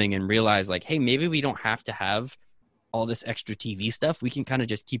revolution coming and realize, like, hey, maybe we don't have to have all this extra TV stuff? We can kind of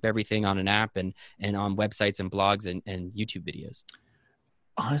just keep everything on an app and on websites and blogs and YouTube videos.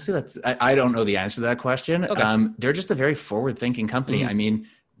 Honestly, I don't know the answer to that question. Okay. They're just a very forward-thinking company. Mm-hmm.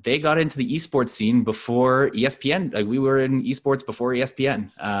 They got into the esports scene before ESPN. Like, we were in esports before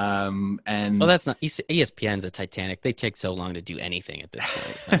ESPN. And well, that's not ESPN's a Titanic. They take so long to do anything at this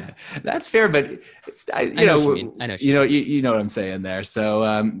point. That's fair, but I know what you mean. You know what I'm saying there. So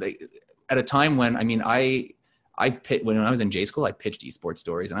at a time when when I was in J school, I pitched esports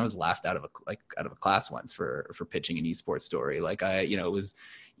stories, and I was laughed out of a class once for pitching an esports story. Like, it was,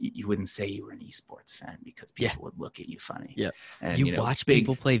 you wouldn't say you were an esports fan because people would look at you funny. Yeah. And you watch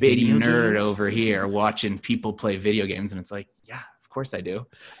people play video games? Big nerd over here watching people play video games. And it's like, yeah, of course I do.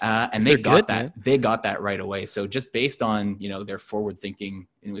 And they got that. Man. They got that right away. So just based on, their forward thinking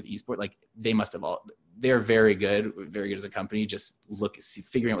with esports, like, they must have they're very good as a company. Just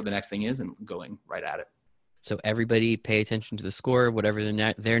figuring out what the next thing is and going right at it. So everybody pay attention to the Score, whatever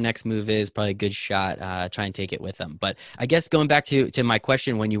their next move is, probably a good shot. Try and take it with them. But I guess going back to my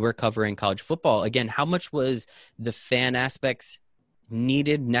question, when you were covering college football, again, how much was the fan aspects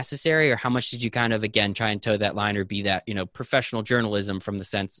necessary, or how much did you kind of, again, try and toe that line, or be that, professional journalism from the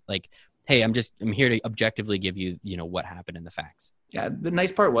sense like, hey, I'm here to objectively give you, what happened in the facts? Yeah. The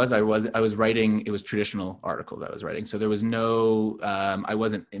nice part was I was writing, it was traditional articles I was writing. So there was no, I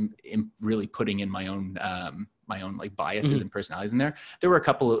wasn't really putting in my own like biases mm-hmm. and personalities in there. There were a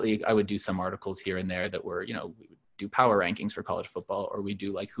couple of, I would do some articles here and there that were, we would do power rankings for college football, or we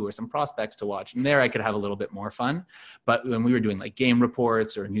do like, who are some prospects to watch. And there I could have a little bit more fun. But when we were doing like game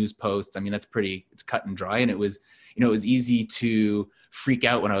reports or news posts, it's cut and dry. And it was easy to freak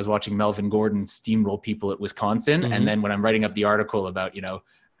out when I was watching Melvin Gordon steamroll people at Wisconsin. Mm-hmm. And then when I'm writing up the article about,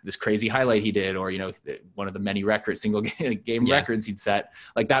 this crazy highlight he did, or, one of the many single game records he'd set,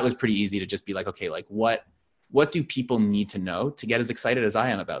 like, that was pretty easy to just be like, okay, like what do people need to know to get as excited as I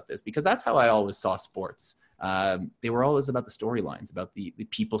am about this? Because that's how I always saw sports. They were always about the storylines, about the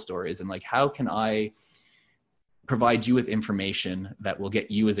people stories, and like, how can I provide you with information that will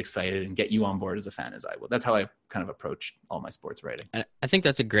get you as excited and get you on board as a fan as I will. That's how I kind of approach all my sports writing. And I think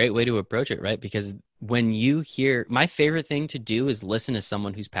that's a great way to approach it, right? Because when you hear, my favorite thing to do is listen to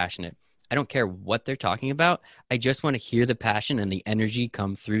someone who's passionate. I don't care what they're talking about. I just want to hear the passion and the energy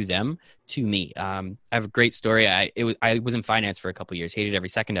come through them to me. I have a great story. I was in finance for a couple of years, hated every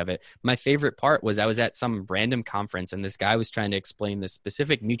second of it. My favorite part was I was at some random conference, and this guy was trying to explain this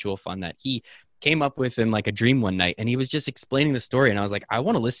specific mutual fund that he came up with in like a dream one night, and he was just explaining the story, and I was like, I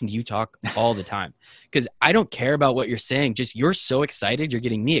want to listen to you talk all the time, because I don't care about what you're saying, just you're so excited, you're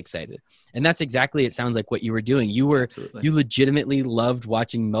getting me excited. And that's exactly, it sounds like what you were doing. You legitimately loved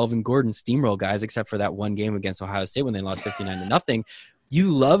watching Melvin Gordon steamroll guys, except for that one game against Ohio State when they lost 59-0. You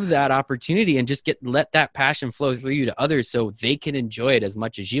love that opportunity, and just let that passion flow through you to others so they can enjoy it as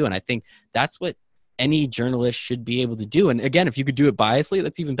much as you. And I think that's what any journalist should be able to do. And again, if you could do it biasly,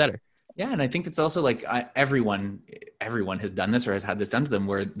 that's even better. Yeah. And I think it's also like everyone has done this or has had this done to them,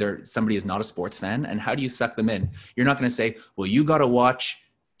 where somebody is not a sports fan. And how do you suck them in? You're not going to say, well, you got to watch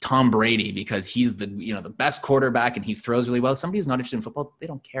Tom Brady because he's the best quarterback and he throws really well. Somebody who's not interested in football, they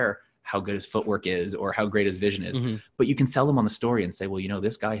don't care how good his footwork is or how great his vision is. Mm-hmm. But you can sell them on the story and say, well,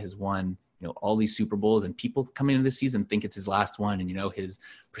 this guy has won, all these Super Bowls, and people coming into this season think it's his last one. And, his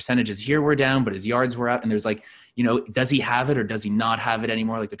percentages here were down, but his yards were up. And there's like, does he have it or does he not have it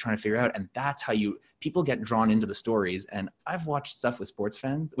anymore? Like they're trying to figure out. And that's how people get drawn into the stories. And I've watched stuff with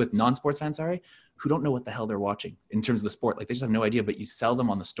non-sports fans, who don't know what the hell they're watching in terms of the sport. Like they just have no idea, but you sell them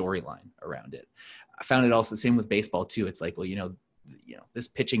on the storyline around it. I found it also the same with baseball too. It's like, well, this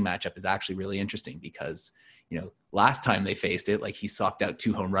pitching matchup is actually really interesting because, last time they faced it, like he socked out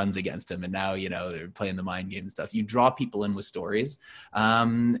 2 home runs against him. And now, they're playing the mind game and stuff. You draw people in with stories.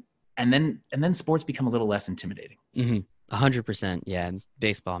 And then sports become a little less intimidating. Mm-hmm. 100%. Yeah.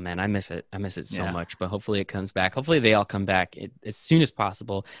 Baseball, man. I miss it. I miss it so much, but hopefully it comes back. Hopefully they all come back as soon as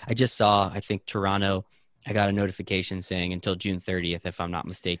possible. I just saw, I think Toronto, I got a notification saying until June 30th, if I'm not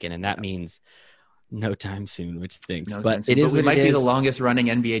mistaken. And that means no time soon, which stinks. But it is. We might be the longest running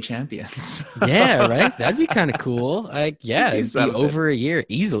NBA champions. Yeah, right. That'd be kind of cool. It'd be over a year,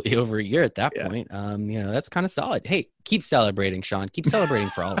 easily over a year at that point. That's kind of solid. Hey, keep celebrating, Sean. Keep celebrating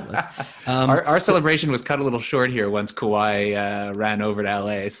for all of us. Our celebration was cut a little short here once Kawhi ran over to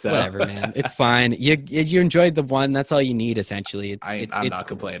LA. So whatever, man. It's fine. You enjoyed the one. That's all you need, essentially. I'm not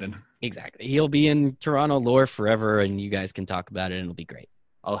complaining. Exactly. He'll be in Toronto lore forever, and you guys can talk about it, and it'll be great.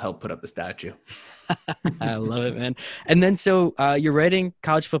 I'll help put up the statue. I love it, man. And then so you're writing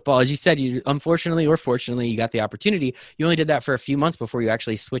college football. As you said, you unfortunately or fortunately, you got the opportunity. You only did that for a few months before you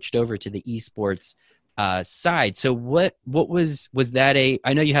actually switched over to the esports side. So what was that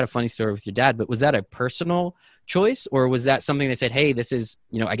I know you had a funny story with your dad, but was that a personal choice or was that something they said, hey, this is,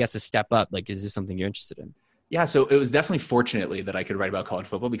 I guess a step up? Like, is this something you're interested in? Yeah, so it was definitely fortunately that I could write about college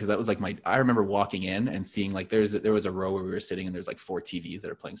football because that was like I remember walking in and seeing like there was a row where we were sitting and there's like 4 TVs that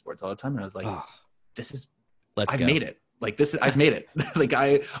are playing sports all the time. And I was like, I've made it. Like I've made it. Like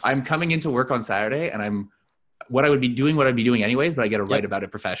I'm coming into work on Saturday and what I'd be doing anyways, but I get to write about it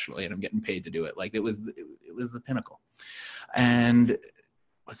professionally and I'm getting paid to do it. Like it was the pinnacle. And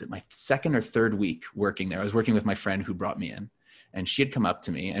was it my 2nd or 3rd week working there? I was working with my friend who brought me in. And she had come up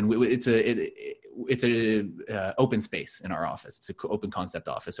to me, and it's a open space in our office. It's an open concept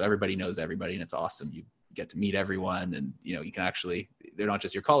office, so everybody knows everybody, and it's awesome. You get to meet everyone, and you can actually, they're not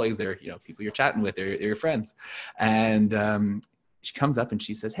just your colleagues; they're people you're chatting with, they're your friends. And she comes up and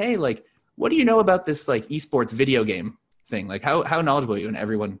she says, "Hey, like, what do you know about this like esports video game thing? Like, how knowledgeable are you?" And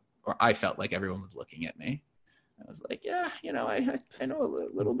everyone, or I felt like everyone was looking at me. I was like, yeah, I know a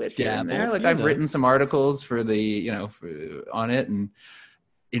little bit here and there. Like I've written some articles for on it. And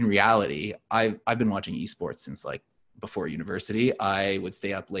in reality, I've been watching esports since like before university. I would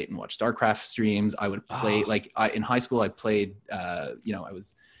stay up late and watch StarCraft streams. I would play in high school. I played,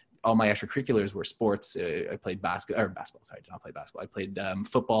 all my extracurriculars were sports. I played basketball. Sorry, I did not play basketball. I played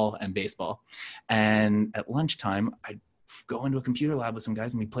football and baseball. And at lunchtime, I'd go into a computer lab with some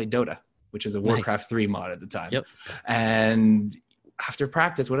guys and we played Dota, which is a Warcraft 3 mod at the time. Yep. And after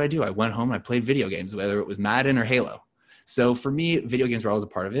practice, what did I do? I went home and I played video games, whether it was Madden or Halo. So for me, video games were always a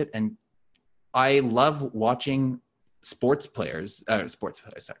part of it. And I love watching sports players. Let me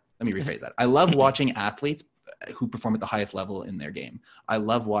rephrase that. I love watching athletes who perform at the highest level in their game. I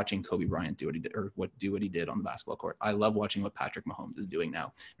love watching Kobe Bryant do what he did on the basketball court. I love watching what Patrick Mahomes is doing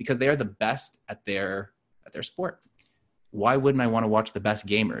now because they are the best at their sport. Why wouldn't I want to watch the best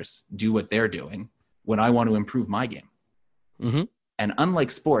gamers do what they're doing when I want to improve my game? Mm-hmm. And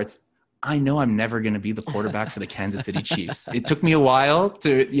unlike sports, I know I'm never going to be the quarterback for the Kansas City Chiefs. It took me a while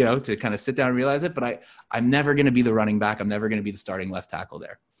to kind of sit down and realize it, but I'm never going to be the running back. I'm never going to be the starting left tackle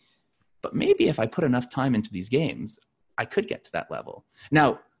there. But maybe if I put enough time into these games, I could get to that level.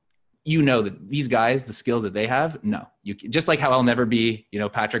 Now, that these guys, the skills that they have, no. Just like how I'll never be,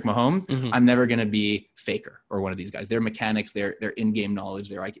 Patrick Mahomes, mm-hmm. I'm never going to be Faker or one of these guys. Their mechanics, their in-game knowledge,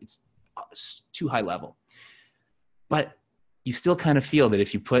 it's too high level. But you still kind of feel that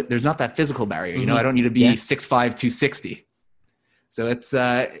if you there's not that physical barrier. Mm-hmm. I don't need to be 6'5", 260. So it's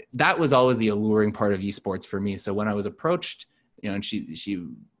that was always the alluring part of esports for me. So when I was approached, and she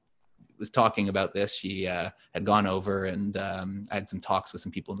was talking about this, she had gone over and I had some talks with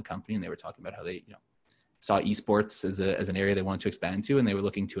some people in the company, and they were talking about how they saw esports as an area they wanted to expand to, and they were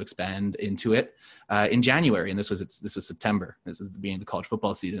looking to expand into it in January. And this was September. This was the beginning of the college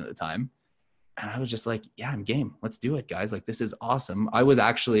football season at the time. And I was just like, yeah, I'm game. Let's do it, guys. Like, this is awesome. I was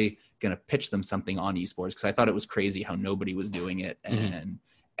actually going to pitch them something on esports because I thought it was crazy how nobody was doing it. Mm-hmm. And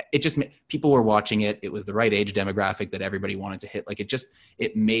it just, people were watching it. It was the right age demographic that everybody wanted to hit. Like,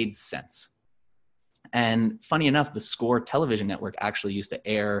 it made sense. And funny enough, the Score television network actually used to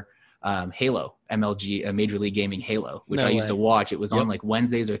air Halo, MLG, Major League Gaming Halo, which No I used to way. watch. It was on Yep. like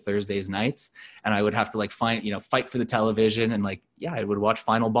Wednesdays or Thursdays nights. And I would have to like fight for the television. And like, yeah, I would watch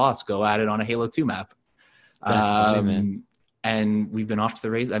Final Boss go at it on a Halo 2 map. That's funny, man. Um, and we've been off to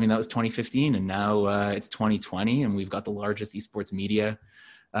the race. I mean, that was 2015 and now it's 2020 and we've got the largest esports media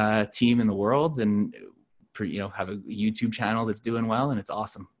team in the world and, have a YouTube channel that's doing well. And it's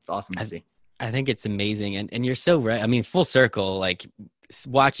awesome. It's awesome to see. I think it's amazing. And you're so right. I mean, full circle, like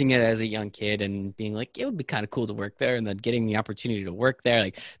watching it as a young kid and being like, it would be kind of cool to work there, and then getting the opportunity to work there.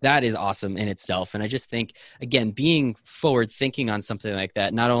 Like that is awesome in itself. And I just think, again, being forward thinking on something like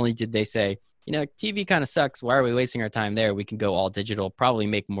that, not only did they say, TV kind of sucks. Why are we wasting our time there? We can go all digital, probably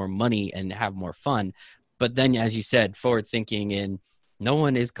make more money and have more fun. But then, as you said, forward thinking in no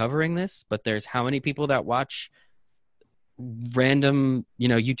one is covering this, but there's how many people that watch random,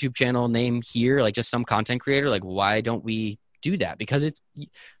 YouTube channel name here, like just some content creator. Like, why don't we do that? Because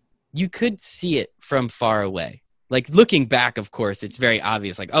you could see it from far away. Like looking back, of course, it's very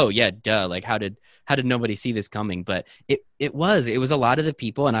obvious. Like, oh yeah, duh. Like how did nobody see this coming? But it was a lot of the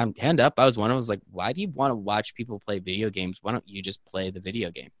people, and I'm hand up. I was one of them. I was like, why do you want to watch people play video games? Why don't you just play the video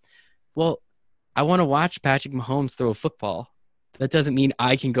game? Well, I want to watch Patrick Mahomes throw a football. That doesn't mean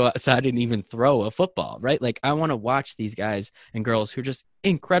I can go outside and even throw a football, right? Like I want to watch these guys and girls who are just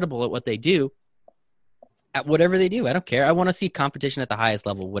incredible at what they do, at whatever they do. I don't care. I want to see competition at the highest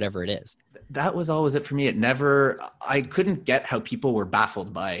level, whatever it is. That was always it for me. I couldn't get how people were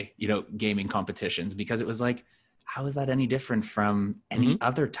baffled by, gaming competitions, because it was like, how is that any different from any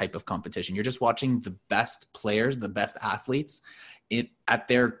other type of competition? You're just watching the best players, the best athletes at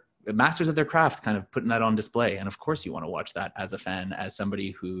their masters of their craft, kind of putting that on display. And of course you want to watch that as a fan, as somebody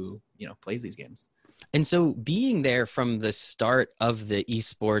who, plays these games. And so being there from the start of the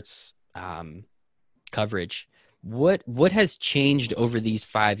esports coverage, what has changed over these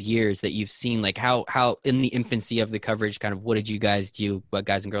 5 years that you've seen? Like how in the infancy of the coverage, kind of what did you guys do, what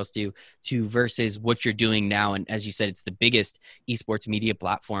guys and girls do, to versus what you're doing now? And as you said, it's the biggest esports media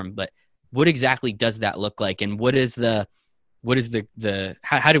platform, but what exactly does that look like? And what is the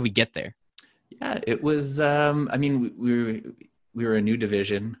how did we get there? Yeah, it was, we were a new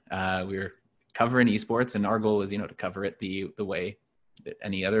division. We were covering esports, and our goal was, to cover it the way that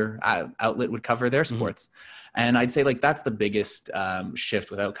any other outlet would cover their sports. And I'd say like, that's the biggest shift,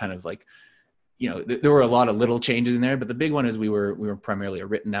 without kind of like, there were a lot of little changes in there, but the big one is we were primarily a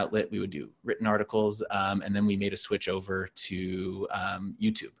written outlet. We would do written articles. And then we made a switch over to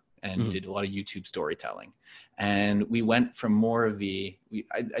YouTube. And did a lot of YouTube storytelling, and we went from more of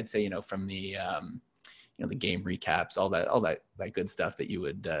I'd say, from the the game recaps, all that good stuff that you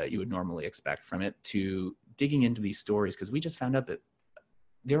would normally expect from it, to digging into these stories, because we just found out that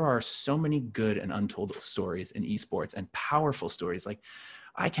there are so many good and untold stories in esports, and powerful stories. Like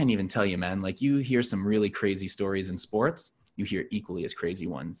I can't even tell you, man. Like you hear some really crazy stories in sports, you hear equally as crazy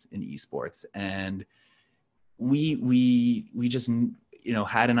ones in esports, and we just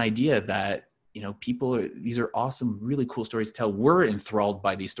had an idea that, these are awesome, really cool stories to tell. We're enthralled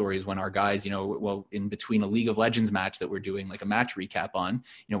by these stories when our guys, in between a League of Legends match that we're doing like a match recap on,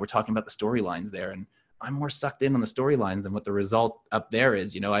 we're talking about the storylines there, and I'm more sucked in on the storylines than what the result up there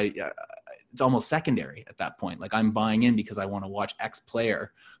is. It's almost secondary at that point. Like I'm buying in because I want to watch X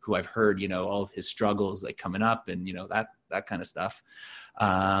player who I've heard, all of his struggles like coming up, and that kind of stuff.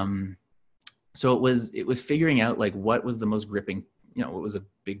 So it was figuring out like what was the most gripping, what was a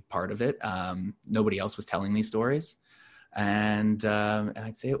big part of it. Nobody else was telling these stories. And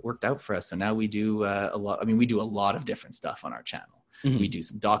I'd say it worked out for us. So now we do a lot. I mean, we do a lot of different stuff on our channel. We do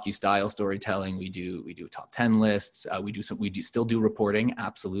some docu-style storytelling. We do top 10 lists. We still do reporting.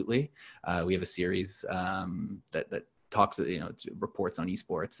 Absolutely. We have a series that talks, reports on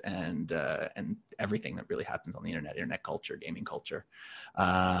esports and everything that really happens on the internet culture, gaming culture.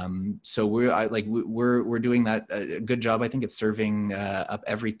 So we're doing that a good job. I think it's serving up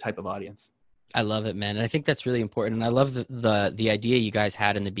every type of audience. I love it, man. And I think that's really important. And I love the idea you guys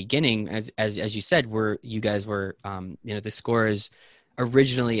had in the beginning, as you said, you guys were, the Score is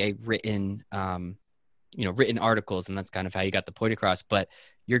originally a written, written articles, and that's kind of how you got the point across. But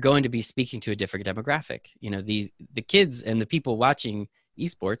you're going to be speaking to a different demographic. The kids and the people watching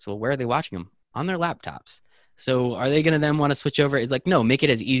esports, well, where are they watching them? On their laptops. So are they going to then want to switch over? It's like, no, make it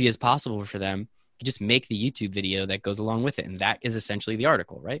as easy as possible for them. You just make the YouTube video that goes along with it. And that is essentially the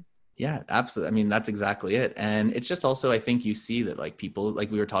article, right? Yeah, absolutely. I mean, that's exactly it. And it's just also, I think you see that like people,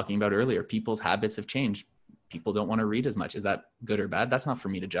 like we were talking about earlier, people's habits have changed. People don't want to read as much. Is that good or bad? That's not for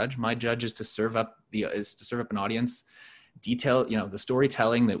me to judge. My judge is to serve up an audience detail, the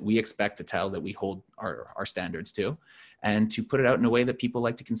storytelling that we expect to tell, that we hold our standards to, and to put it out in a way that people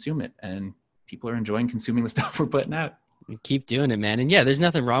like to consume it. And people are enjoying consuming the stuff we're putting out. Keep doing it, man. And yeah, there's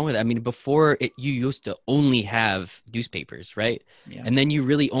nothing wrong with it. I mean, before you used to only have newspapers, right? Yeah. And then you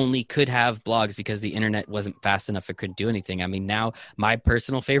really only could have blogs because the internet wasn't fast enough. It couldn't do anything. I mean, now my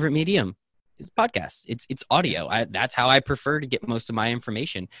personal favorite medium is podcasts. It's audio. That's how I prefer to get most of my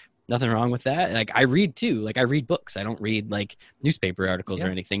information. Nothing wrong with that. Like, I read too. Like, I read books. I don't read like newspaper articles or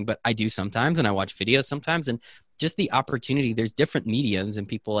anything, but I do sometimes, and I watch videos sometimes. And just the opportunity, there's different mediums and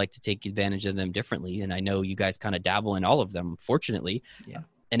people like to take advantage of them differently. And I know you guys kind of dabble in all of them, fortunately. Yeah.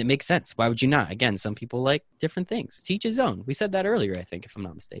 And it makes sense. Why would you not? Again, some people like different things. Teach his own. We said that earlier, I think, if I'm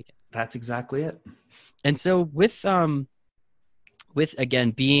not mistaken. That's exactly it. And so with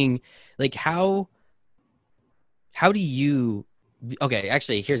again, being like, how do you, okay,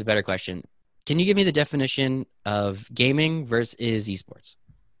 actually, here's a better question. Can you give me the definition of gaming versus esports?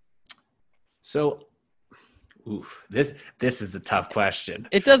 So, this is a tough question.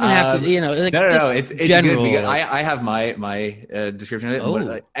 It doesn't have to, like, no. It's general. good because I have my description of it.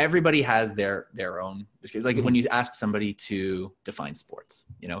 But everybody has their own description. Like when you ask somebody to define sports,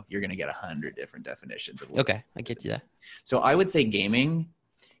 you're going to get 100 different definitions of what. Okay, I get you that. So I would say gaming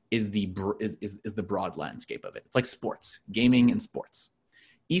is the broad landscape of it. It's like sports, gaming and sports.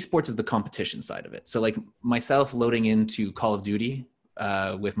 Esports is the competition side of it. So like myself loading into Call of Duty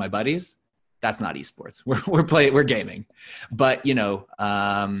with my buddies, that's not esports. We're gaming. But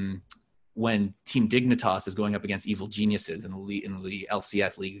when Team Dignitas is going up against Evil Geniuses in the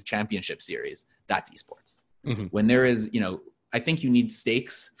LCS League Championship Series, that's esports. Mm-hmm. When there is, I think you need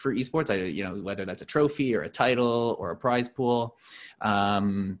stakes for esports. Whether that's a trophy or a title or a prize pool.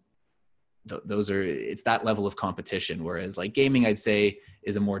 It's that level of competition. Whereas like gaming, I'd say,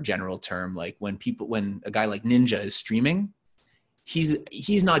 is a more general term. Like when a guy like Ninja is streaming,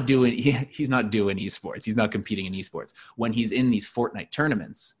 he's not doing esports. He's not competing in esports. When he's in these Fortnite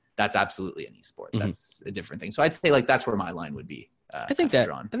tournaments, that's absolutely an esport. Mm-hmm. That's a different thing. So I'd say like that's where my line would be. I think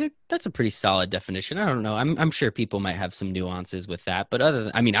that's a pretty solid definition. I don't know. I'm sure people might have some nuances with that, but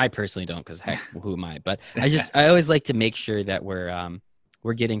I personally don't, because heck, who am I? But I always like to make sure that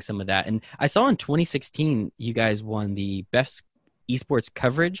we're getting some of that. And I saw in 2016 you guys won the best esports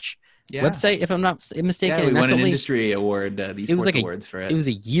coverage website, if I'm not mistaken. Yeah, we won an industry award, the esports awards for it. It was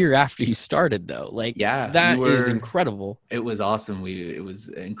a year after you started, though. Like, that is incredible. It was awesome. It was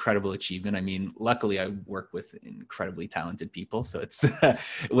an incredible achievement. I mean, luckily I work with incredibly talented people. So it's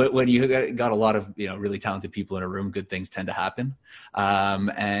when you got a lot of, really talented people in a room, good things tend to happen.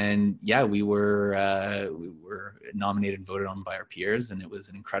 And yeah, we were nominated and voted on by our peers, and it was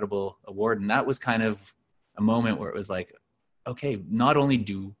an incredible award. And that was kind of a moment where it was like, okay, not only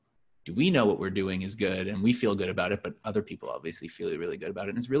do we know what we're doing is good and we feel good about it, but other people obviously feel really good about it.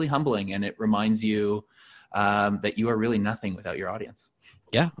 And it's really humbling, and it reminds you that you are really nothing without your audience.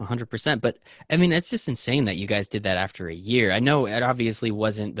 Yeah, 100%. But I mean, it's just insane that you guys did that after a year. I know it obviously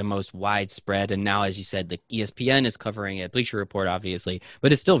wasn't the most widespread. And now, as you said, like ESPN is covering it, Bleacher Report, obviously,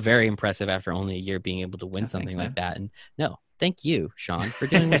 but it's still very impressive after only a year being able to win something like that. And no, thank you, Sean, for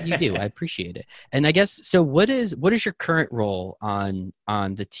doing what you do. I appreciate it. And I guess, so what is your current role on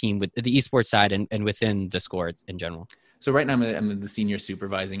the team with the esports side and within the score in general? So right now I'm the senior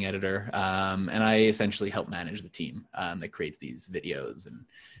supervising editor, and I essentially help manage the team that creates these videos and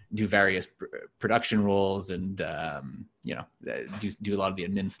do various production roles and, do a lot of the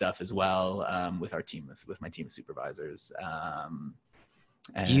admin stuff as well with our team, with my team of supervisors.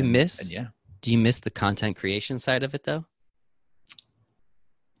 Do you miss the content creation side of it though?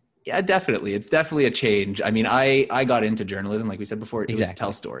 Yeah, definitely. It's definitely a change. I mean, I got into journalism, like we said before, it was to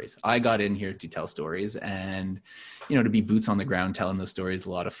tell stories. I got in here to tell stories, and, to be boots on the ground telling those stories is a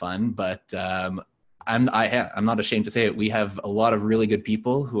lot of fun. But I'm not ashamed to say it. We have a lot of really good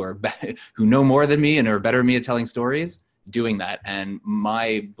people who know more than me and are better than me at telling stories, doing that. And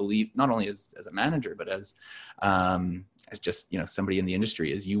my belief, not only as a manager, but as just, somebody in the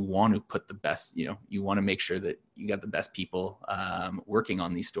industry, is you want to put the best, you want to make sure that you got the best people working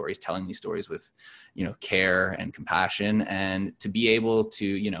on these stories, telling these stories with, care and compassion, and to be able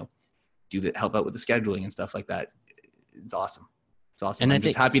to, help out with the scheduling and stuff like that. It's awesome. It's awesome. And I'm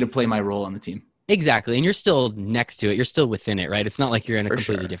just happy to play my role on the team. Exactly. And you're still next to it. You're still within it, right? It's not like you're in a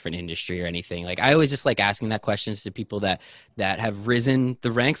completely different industry or anything. Like, I always just like asking that questions to people that have risen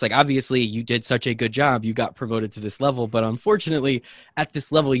the ranks. Like, obviously you did such a good job. You got promoted to this level, but unfortunately at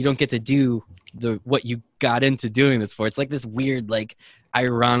this level, you don't get to do what you got into doing this for. It's like this weird, like,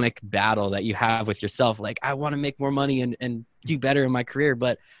 ironic battle that you have with yourself. Like, I want to make more money and do better in my career,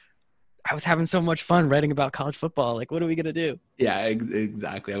 but I was having so much fun writing about college football. Like, what are we going to do? Yeah,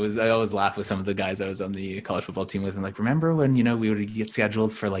 exactly. I always laugh with some of the guys I was on the college football team with, and like, remember when, we would get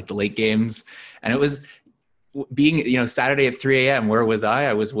scheduled for like the late games, and it was being, Saturday at 3 a.m. Where was I?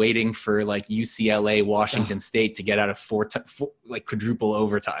 I was waiting for like UCLA, Washington State to get out of four like quadruple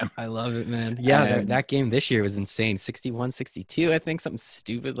overtime. I love it, man. Yeah, that game this year was insane. 61-62, I think, something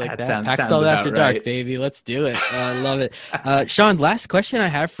stupid like that. Packed all after dark, baby. Let's do it. I love it. Sean, last question I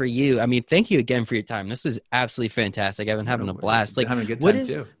have for you. I mean, thank you again for your time. This was absolutely fantastic. I've been having a blast. Like, having a good time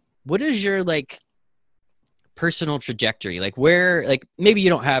too. What is your like personal trajectory? Like, where, like, maybe you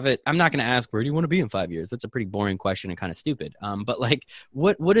don't have it. I'm not going to ask, where do you want to be in 5 years? That's a pretty boring question and kind of stupid. But like,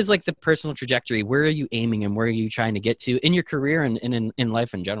 what is like the personal trajectory? Where are you aiming and where are you trying to get to in your career and in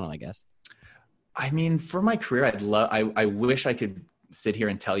life in general, I guess? I mean, for my career, I wish I could sit here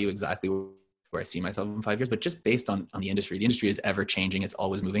and tell you exactly where I see myself in 5 years, but just based on the industry is ever changing. It's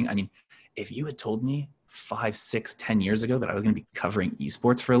always moving. I mean, if you had told me 5, 6, 10 years ago that I was going to be covering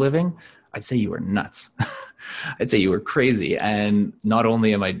esports for a living, I'd say you were nuts. I'd say you were crazy. And not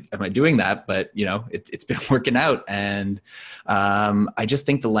only am I doing that, but it's been working out. And I just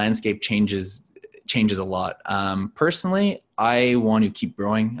think the landscape changes a lot. Personally, I want to keep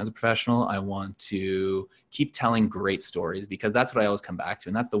growing as a professional. I want to keep telling great stories, because that's what I always come back to.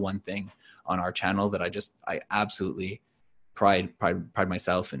 And that's the one thing on our channel that I absolutely pride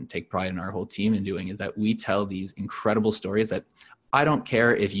myself and take pride in our whole team in doing, is that we tell these incredible stories that I don't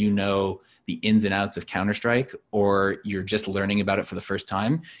care if you know the ins and outs of Counter-Strike or you're just learning about it for the first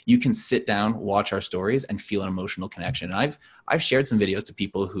time. You can sit down, watch our stories, and feel an emotional connection. And I've shared some videos to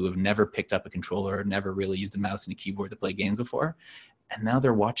people who have never picked up a controller or never really used a mouse and a keyboard to play games before. And now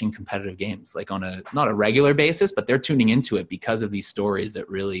they're watching competitive games, like on not a regular basis, but they're tuning into it because of these stories that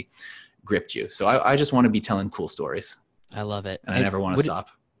really gripped you. So I just want to be telling cool stories. I love it. And I never want to stop.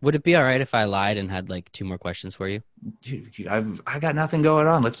 Would it be all right if I lied and had like 2 more questions for you? Dude, I got nothing going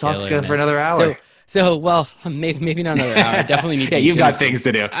on. Let's talk for another hour. So well, maybe not another hour. I definitely need to you've got things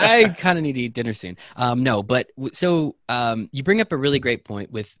to do. I kind of need to eat dinner soon. No, but so you bring up a really great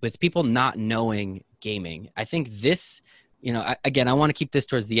point with people not knowing gaming. I think this, again, I want to keep this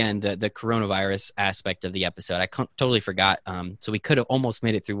towards the end, the coronavirus aspect of the episode. I totally forgot. So we could have almost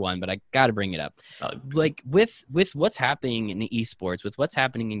made it through one, but I got to bring it up. Like with what's happening in the esports, with what's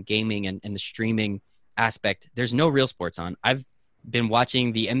happening in gaming and the streaming aspect, there's no real sports on. I've been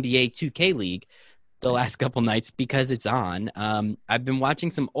watching the NBA 2K League the last couple nights because it's on. I've been watching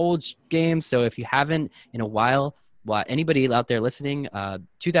some old games. So if you haven't in a while, anybody out there listening,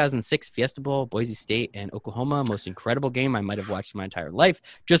 2006 Fiesta Bowl, Boise State and Oklahoma, most incredible game I might have watched in my entire life.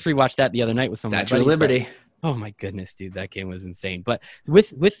 Just rewatched that the other night with some Statue of Liberty. Oh my goodness, dude, that game was insane. But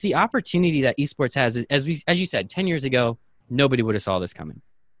with the opportunity that esports has, as you said, 10 years ago, nobody would have saw this coming.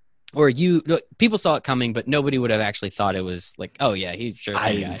 Or people saw it coming, but nobody would have actually thought it was like, oh yeah, he's sure.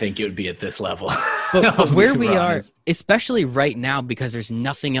 I didn't think it would be at this level. But where we are, especially right now, because there's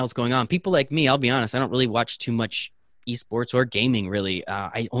nothing else going on. People like me, I'll be honest, I don't really watch too much esports or gaming really.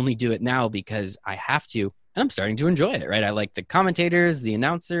 I only do it now because I have to, and I'm starting to enjoy it, right? I like the commentators, the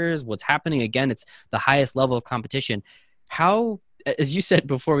announcers, what's happening. Again, it's the highest level of competition. How, as you said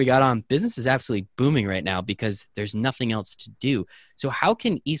before we got on, business is absolutely booming right now because there's nothing else to do. So how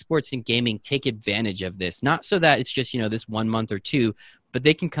can esports and gaming take advantage of this? Not so that it's just, this 1 month or 2, but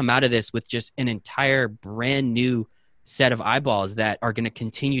they can come out of this with just an entire brand new set of eyeballs that are going to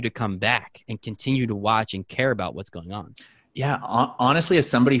continue to come back and continue to watch and care about what's going on. Yeah, honestly, as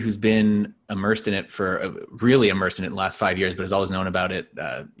somebody who's been really immersed in it in the last 5 years, but has always known about it,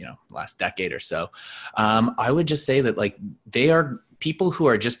 last decade or so, I would just say that like they are people who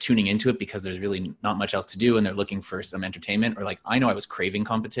are just tuning into it because there's really not much else to do and they're looking for some entertainment. Or like, I know I was craving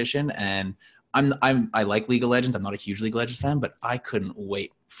competition, and I like League of Legends. I'm not a huge League of Legends fan, but I couldn't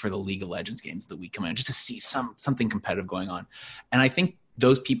wait for the League of Legends games that we come in just to see something competitive going on. And I think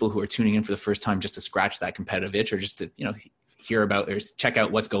those people who are tuning in for the first time just to scratch that competitive itch, or just to hear about or check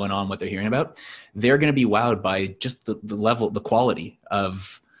out what's going on, what they're hearing about, they're going to be wowed by just the level, the quality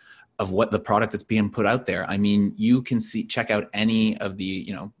of what the product that's being put out there. I mean, you can check out any of the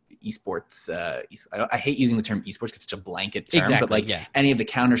esports. I hate using the term esports because it's such a blanket term, exactly, but any of the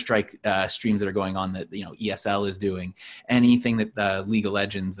Counter-Strike streams that are going on that ESL is doing, anything that League of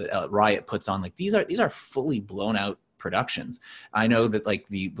Legends that Riot puts on, like these are fully blown out productions. I know that like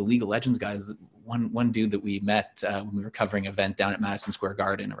the League of Legends guys, one dude that we met when we were covering an event down at Madison Square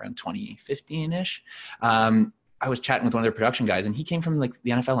Garden around 2015-ish, I was chatting with one of their production guys, and he came from like the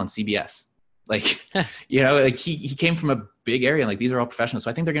NFL on CBS. Like, like he came from a big area, and like these are all professionals.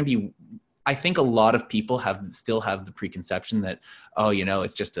 So I think they're going to be I think a lot of people still have the preconception that, oh,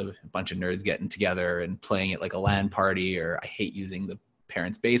 it's just a bunch of nerds getting together and playing it like a LAN party, or I hate using the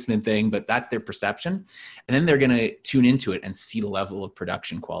parents' basement thing, but that's their perception. And then they're going to tune into it and see the level of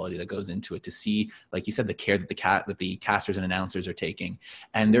production quality that goes into it, to see, like you said, the care that the casters and announcers are taking.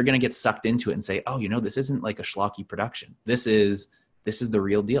 And they're going to get sucked into it and say, oh, this isn't like a schlocky production. This is the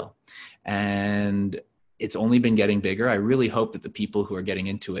real deal. And it's only been getting bigger. I really hope that the people who are getting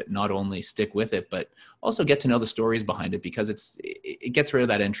into it not only stick with it, but also get to know the stories behind it, because it gets rid of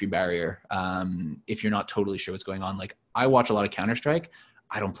that entry barrier. If you're not totally sure what's going on, like I watch a lot of Counter-Strike.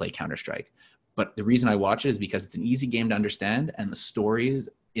 I don't play Counter-Strike, but the reason I watch it is because it's an easy game to understand, and the stories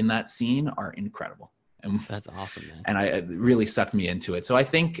in that scene are incredible. And that's awesome, man. And it really sucked me into it. So I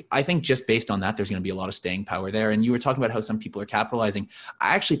think just based on that, there's going to be a lot of staying power there. And you were talking about how some people are capitalizing. I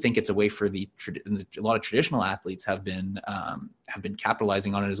actually think it's a way for a lot of traditional athletes have been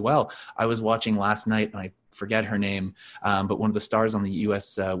capitalizing on it as well. I was watching last night, and I forget her name, but one of the stars on the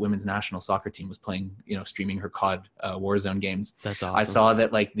U.S. Women's national soccer team was playing, streaming her COD Warzone games. That's awesome. I saw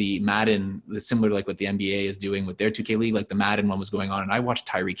that like the Madden, similar to like what the NBA is doing with their 2K League, like the Madden one was going on, and I watched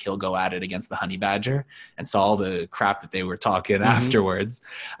Tyreek Hill go at it against the Honey Badger and saw all the crap that they were talking afterwards.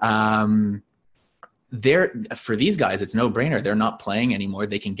 For these guys, it's no brainer. They're not playing anymore.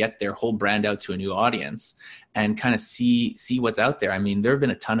 They can get their whole brand out to a new audience and kind of see what's out there. I mean, there have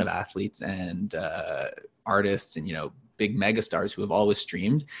been a ton of athletes and artists and, big megastars who have always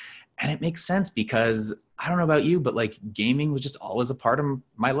streamed. And it makes sense, because I don't know about you, but like gaming was just always a part of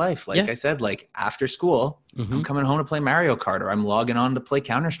my life. Like I said, like after school, I'm coming home to play Mario Kart, or I'm logging on to play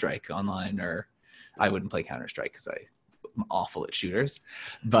Counter-Strike online, or I wouldn't play Counter-Strike because I'm awful at shooters,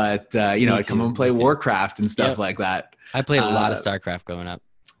 but I'd come home and play Warcraft and stuff like that. I played a lot of StarCraft growing up.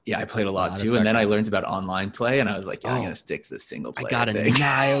 Yeah, I played a lot too. And then I learned about online play, and I was like, I'm going to stick to the single player. I got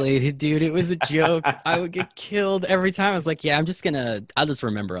annihilated, dude. It was a joke. I would get killed every time. I was like, I'll just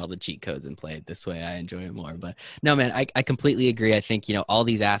remember all the cheat codes and play it this way. I enjoy it more. But no, man, I completely agree. I think, all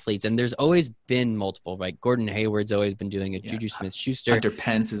these athletes, and there's always been multiple, right? Gordon Hayward's always been doing it. Juju Smith-Schuster. Hunter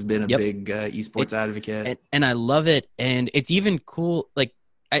Pence has been a big esports advocate. And I love it. And it's even cool, like,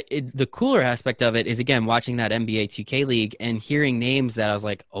 the cooler aspect of it is, again, watching that NBA 2K League and hearing names that I was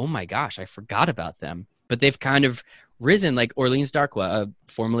like, oh my gosh, I forgot about them. But they've kind of risen, like Orleans Darkwa,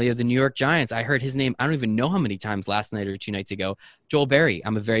 formerly of the New York Giants. I heard his name, I don't even know how many times last night or 2 nights ago. Joel Berry,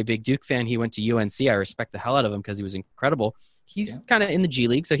 I'm a very big Duke fan. He went to UNC. I respect the hell out of him because he was incredible. He's kind of in the G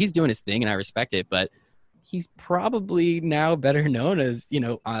League, so he's doing his thing, and I respect it. But he's probably now better known as,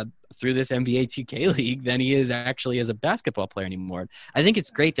 through this NBA 2K League than he is actually as a basketball player anymore. I think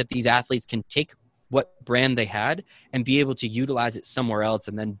it's great that these athletes can take what brand they had and be able to utilize it somewhere else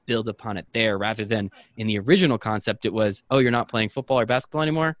and then build upon it there, rather than in the original concept, it was, oh, you're not playing football or basketball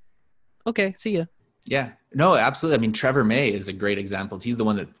anymore? Okay, see ya. Yeah, no, absolutely. I mean, Trevor May is a great example. He's the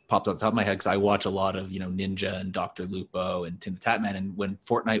one that popped off the top of my head because I watch a lot of, Ninja and Dr. Lupo and Tim the Tatman. And when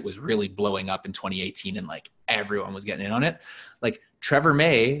Fortnite was really blowing up in 2018 and like everyone was getting in on it, like Trevor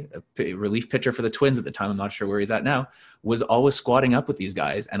May, a relief pitcher for the Twins at the time, I'm not sure where he's at now, was always squatting up with these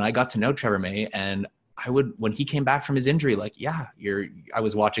guys. And I got to know Trevor May, and when he came back from his injury, like, I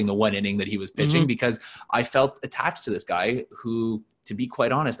was watching the one inning that he was pitching because I felt attached to this guy who, to be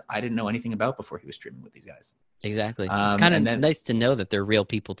quite honest, I didn't know anything about before he was streaming with these guys. Exactly. It's kind of nice to know that they're real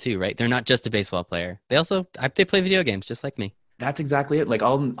people too, right? They're not just a baseball player. They play video games just like me. That's exactly it. Like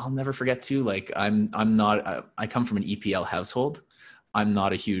I'll never forget too. Like I come from an EPL household. I'm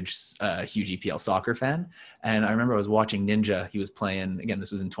not a huge EPL soccer fan. And I remember I was watching Ninja. He was playing, again,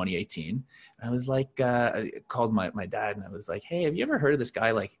 this was in 2018. And I was like, I called my dad and I was like, hey, have you ever heard of this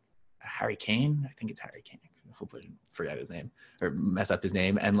guy like Harry Kane? I think it's Harry Kane. Hopefully I didn't forget his name or mess up his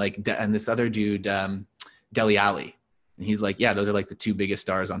name. And like, and this other dude, Dele Alli. And he's like, yeah, those are like the 2 biggest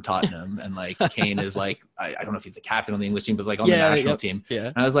stars on Tottenham. And like Kane is like, I don't know if he's the captain on the English team, but like on the national team. Yeah.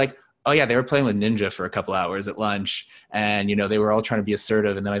 And I was like, oh yeah, they were playing with Ninja for a couple hours at lunch, and they were all trying to be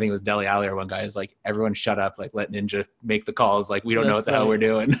assertive. And then I think it was Dele Alli or one guy is like, everyone shut up, like let Ninja make the calls. Like we don't know what the hell we're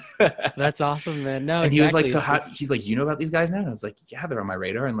doing. That's awesome, man. No, and exactly. He was like, he's like, you know about these guys now? And I was like, yeah, they're on my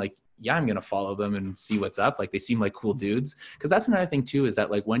radar. And like, yeah, I'm going to follow them and see what's up. Like they seem like cool dudes. Cause that's another thing too, is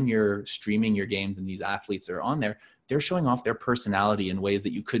that like when you're streaming your games and these athletes are on there, they're showing off their personality in ways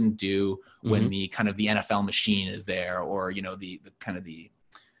that you couldn't do when the kind of the NFL machine is there, or, the kind of the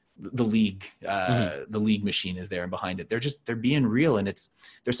league, the league machine is there and behind it. They're being real. And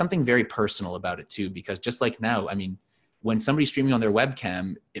there's something very personal about it too, because just like now, I mean, when somebody's streaming on their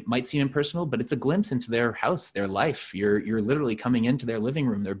webcam, it might seem impersonal, but it's a glimpse into their house, their life. You're literally coming into their living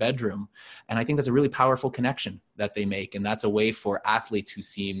room, their bedroom. And I think that's a really powerful connection that they make. And that's a way for athletes who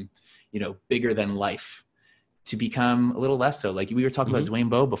seem, bigger than life to become a little less so. Like we were talking about Dwayne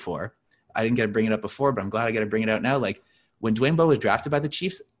Bowe before. I didn't get to bring it up before, but I'm glad I get to bring it out now. Like when Dwayne Bowe was drafted by the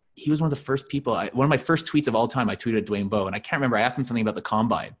Chiefs, he was one of the first people, one of my first tweets of all time, I tweeted at Dwayne Bowe, and I can't remember, I asked him something about the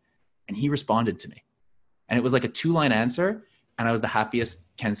combine, and he responded to me. And it was like a 2-line answer, and I was the happiest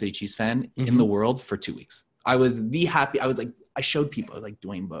Kansas City Chiefs fan in the world for 2 weeks. I was I showed people, I was like,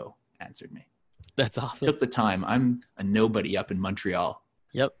 Dwayne Bowe answered me. That's awesome. Took the time. I'm a nobody up in Montreal.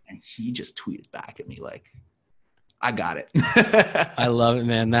 Yep. And he just tweeted back at me like, I got it. I love it,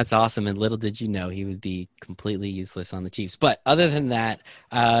 man. That's awesome. And little did you know he would be completely useless on the Chiefs. But other than that,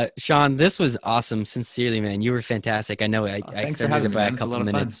 Sean, this was awesome. Sincerely, man. You were fantastic. I know I extended it by a couple of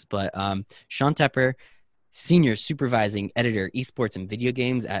minutes, but Sean Tepper, Senior Supervising Editor, Esports and Video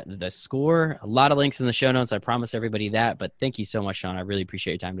Games at The Score. A lot of links in the show notes. I promise everybody that. But thank you so much, Sean. I really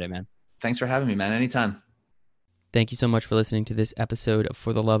appreciate your time today, man. Thanks for having me, man. Anytime. Thank you so much for listening to this episode of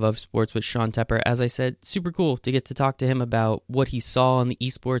For the Love of Sports with Sean Tepper. As I said, super cool to get to talk to him about what he saw in the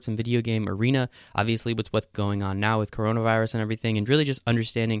esports and video game arena, obviously with what's going on now with coronavirus and everything, and really just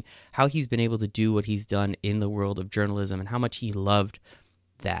understanding how he's been able to do what he's done in the world of journalism and how much he loved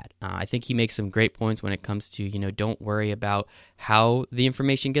that. I think he makes some great points when it comes to, don't worry about how the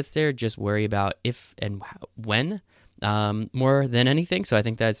information gets there, just worry about if and when. More than anything. So I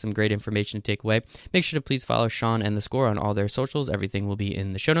think that's some great information to take away. Make sure to please follow Sean and The Score on all their socials. Everything will be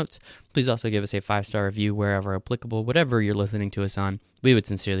in the show notes. Please also give us a 5-star review wherever applicable, whatever you're listening to us on. We would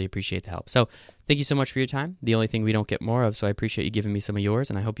sincerely appreciate the help. So thank you so much for your time. The only thing we don't get more of, so I appreciate you giving me some of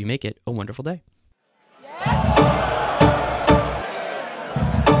yours, and I hope you make it a wonderful day. Yes.